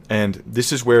 And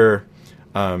this is where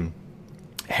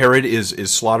Herod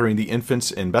is slaughtering the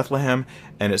infants in Bethlehem.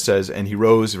 And it says, and he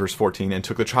rose, verse 14, and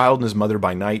took the child and his mother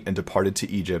by night and departed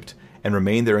to Egypt, and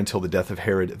remained there until the death of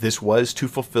Herod. This was to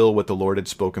fulfill what the Lord had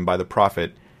spoken by the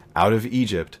prophet, out of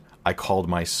Egypt I called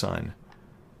my son.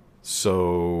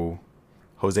 So...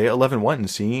 Hosea 11:1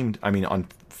 seemed, on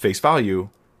face value,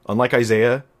 unlike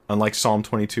Isaiah, unlike Psalm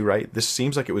 22, right? This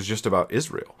seems like it was just about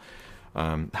Israel.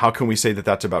 How can we say that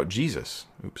that's about Jesus?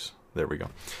 Oops, there we go.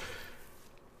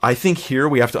 I think here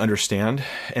we have to understand,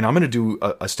 and I'm going to do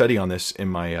a study on this in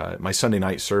my my Sunday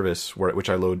night service, which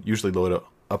I usually load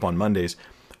up on Mondays,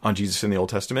 on Jesus in the Old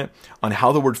Testament, on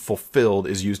how the word fulfilled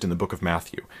is used in the book of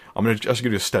Matthew. I'm going to just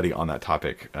give you a study on that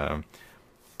topic.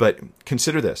 But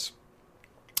consider this.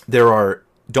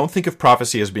 Don't think of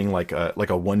prophecy as being like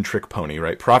a one-trick pony,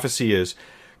 right? Prophecy is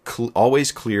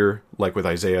always clear, like with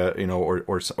Isaiah,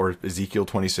 or Ezekiel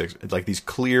 26, like these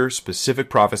clear, specific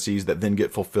prophecies that then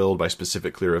get fulfilled by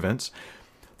specific, clear events.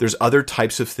 There's other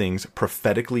types of things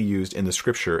prophetically used in the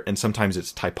Scripture, and sometimes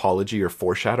it's typology or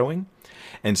foreshadowing,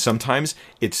 and sometimes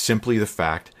it's simply the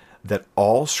fact that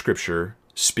all Scripture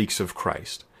speaks of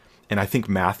Christ. And I think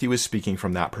Matthew is speaking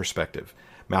from that perspective.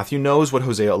 Matthew knows what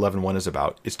Hosea 11:1 is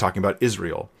about. It's talking about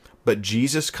Israel. But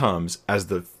Jesus comes as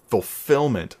the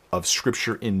fulfillment of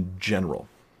Scripture in general.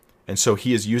 And so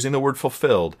he is using the word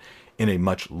fulfilled in a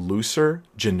much looser,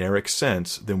 generic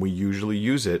sense than we usually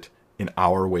use it in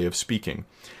our way of speaking.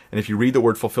 And if you read the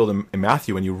word fulfilled in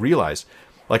Matthew and you realize,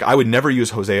 like, I would never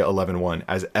use Hosea 11:1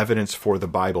 as evidence for the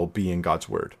Bible being God's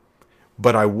word.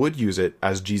 But I would use it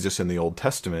as Jesus in the Old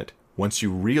Testament once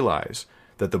you realize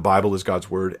that the Bible is God's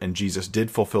word and Jesus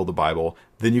did fulfill the Bible.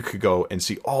 Then you could go and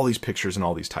see all these pictures and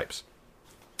all these types.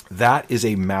 That is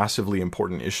a massively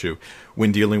important issue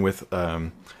when dealing with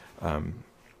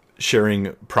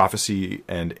sharing prophecy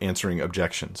and answering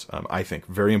objections. I think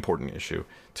very important issue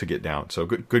to get down. So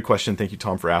good question. Thank you,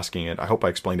 Tom, for asking it. I hope I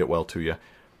explained it well to you.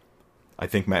 I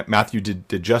think Matthew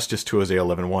did justice to Hosea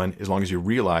 11:1 as long as you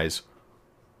realize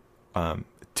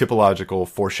typological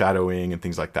foreshadowing and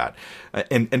things like that.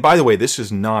 And by the way, this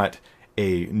is not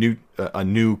a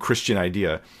new Christian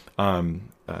idea. Even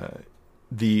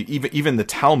the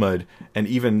Talmud and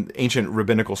even ancient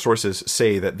rabbinical sources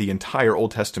say that the entire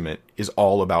Old Testament is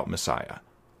all about Messiah.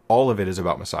 All of it is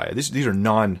about Messiah. These are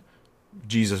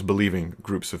non-Jesus believing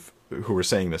groups who were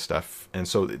saying this stuff, and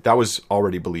so that was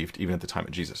already believed even at the time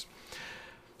of Jesus.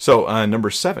 So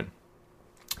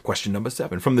question number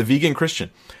 7 from the Vegan Christian.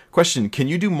 Question: can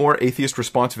you do more atheist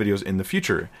response videos in the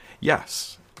future?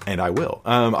 Yes, and I will.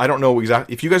 I don't know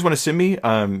exactly. If you guys want to send me,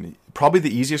 probably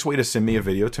the easiest way to send me a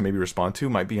video to maybe respond to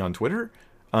might be on Twitter.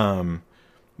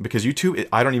 Because YouTube,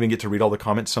 I don't even get to read all the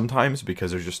comments sometimes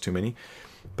because there's just too many.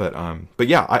 But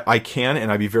yeah, I can,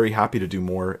 and I'd be very happy to do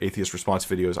more atheist response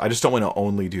videos. I just don't want to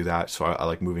only do that, so I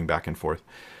like moving back and forth.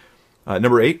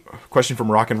 Number 8, question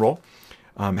from Rock and Roll.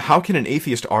 How can an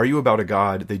atheist argue about a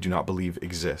God they do not believe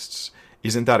exists?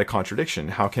 Isn't that a contradiction?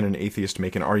 How can an atheist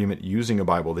make an argument using a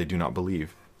Bible they do not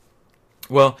believe?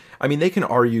 Well, I mean, they can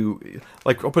argue,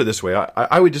 like, I'll put it this way.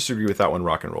 I would disagree with that one,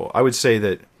 Rock and Roll. I would say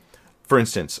that, for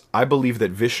instance, I believe that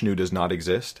Vishnu does not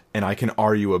exist, and I can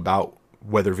argue about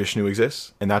whether Vishnu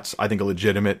exists, and that's, I think, a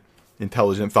legitimate,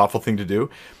 intelligent, thoughtful thing to do.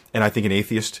 And I think an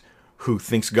atheist who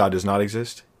thinks God does not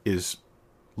exist is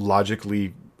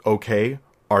logically okay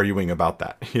arguing about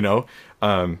that,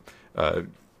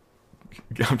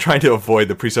 I'm trying to avoid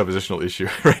the presuppositional issue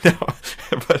right now,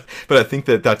 but I think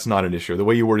that that's not an issue. The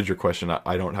way you worded your question,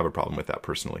 I don't have a problem with that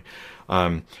personally.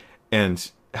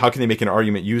 And how can they make an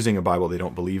argument using a Bible they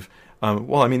don't believe?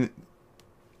 Well, I mean,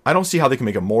 I don't see how they can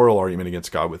make a moral argument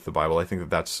against God with the Bible. I think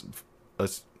that's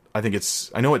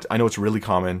I know it's really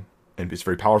common and it's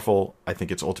very powerful. I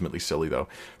think it's ultimately silly though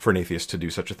for an atheist to do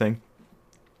such a thing.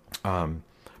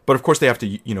 But of course they have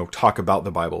to, talk about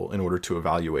the Bible in order to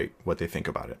evaluate what they think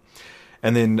about it.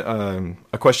 And then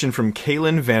a question from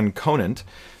Kaylin Van Conant.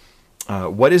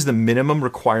 What is the minimum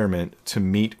requirement to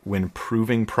meet when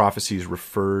proving prophecies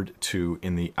referred to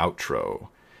in the outro?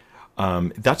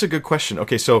 That's a good question.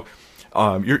 Okay, so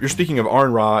you're speaking of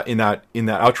Aaron Ra in that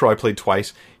outro I played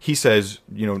twice. He says,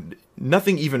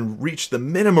 nothing even reached the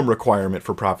minimum requirement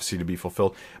for prophecy to be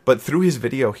fulfilled. But through his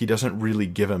video, he doesn't really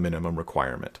give a minimum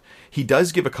requirement. He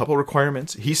does give a couple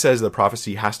requirements. He says the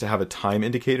prophecy has to have a time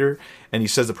indicator, and he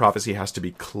says the prophecy has to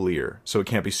be clear, so it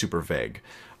can't be super vague.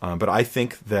 But I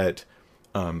think that,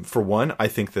 for one, I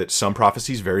think that some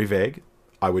prophecy is very vague.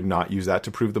 I would not use that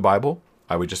to prove the Bible.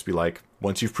 I would just be like,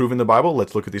 once you've proven the Bible,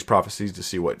 let's look at these prophecies to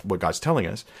see what God's telling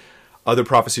us. Other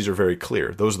prophecies are very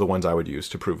clear. Those are the ones I would use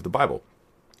to prove the Bible.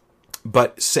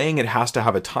 But saying it has to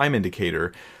have a time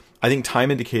indicator, I think time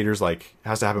indicators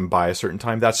has to happen by a certain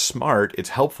time. That's smart. It's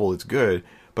helpful. It's good.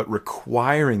 But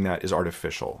requiring that is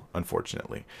artificial,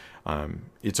 unfortunately.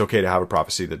 It's okay to have a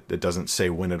prophecy that doesn't say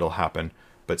when it'll happen,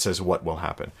 but says what will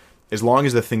happen. As long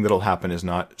as the thing that'll happen is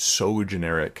not so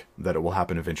generic that it will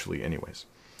happen eventually anyways.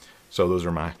 So those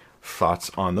are my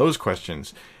thoughts on those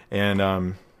questions.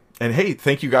 And hey,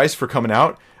 thank you guys for coming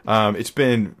out. It's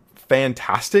been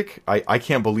fantastic. I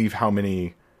can't believe how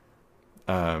many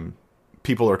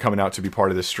people are coming out to be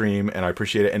part of this stream, and I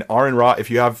appreciate it. And Aaron Ra, if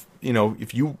you have,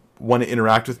 if you want to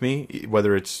interact with me,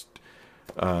 whether it's,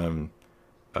 I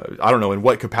don't know in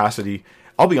what capacity.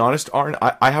 I'll be honest, Aaron,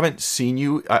 I haven't seen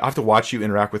you. I have to watch you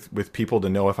interact with people to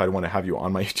know if I'd want to have you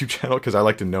on my YouTube channel, because I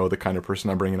like to know the kind of person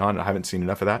I'm bringing on. I haven't seen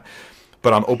enough of that.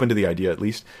 But I'm open to the idea at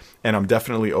least. And I'm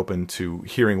definitely open to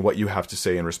hearing what you have to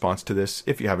say in response to this,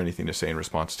 if you have anything to say in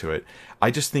response to it.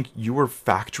 I just think you were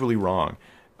factually wrong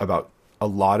about a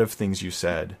lot of things you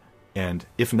said. And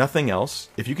if nothing else,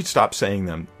 if you could stop saying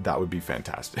them, that would be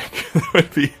fantastic.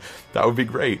 that would be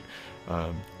great.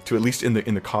 To at least in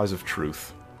the cause of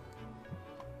truth,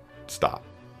 stop.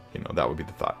 That would be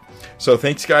the thought. So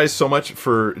thanks guys so much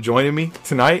for joining me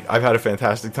tonight. I've had a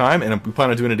fantastic time, and we plan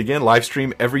on doing it again. Live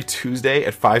stream every Tuesday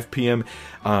at 5 p.m.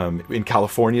 In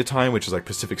California time, which is like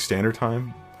Pacific Standard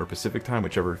Time or Pacific Time,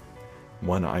 whichever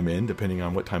one I'm in, depending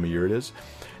on what time of year it is.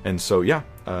 And so, yeah,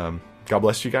 God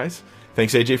bless you guys.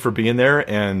 Thanks, AJ, for being there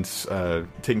and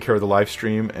taking care of the live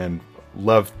stream, and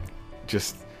love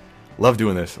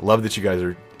doing this. Love that you guys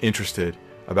are interested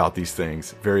about these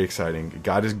things. Very exciting.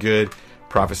 God is good.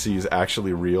 Prophecy is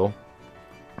actually real,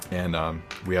 and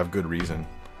we have good reason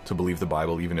to believe the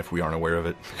Bible, even if we aren't aware of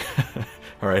it.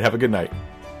 All right, have a good night.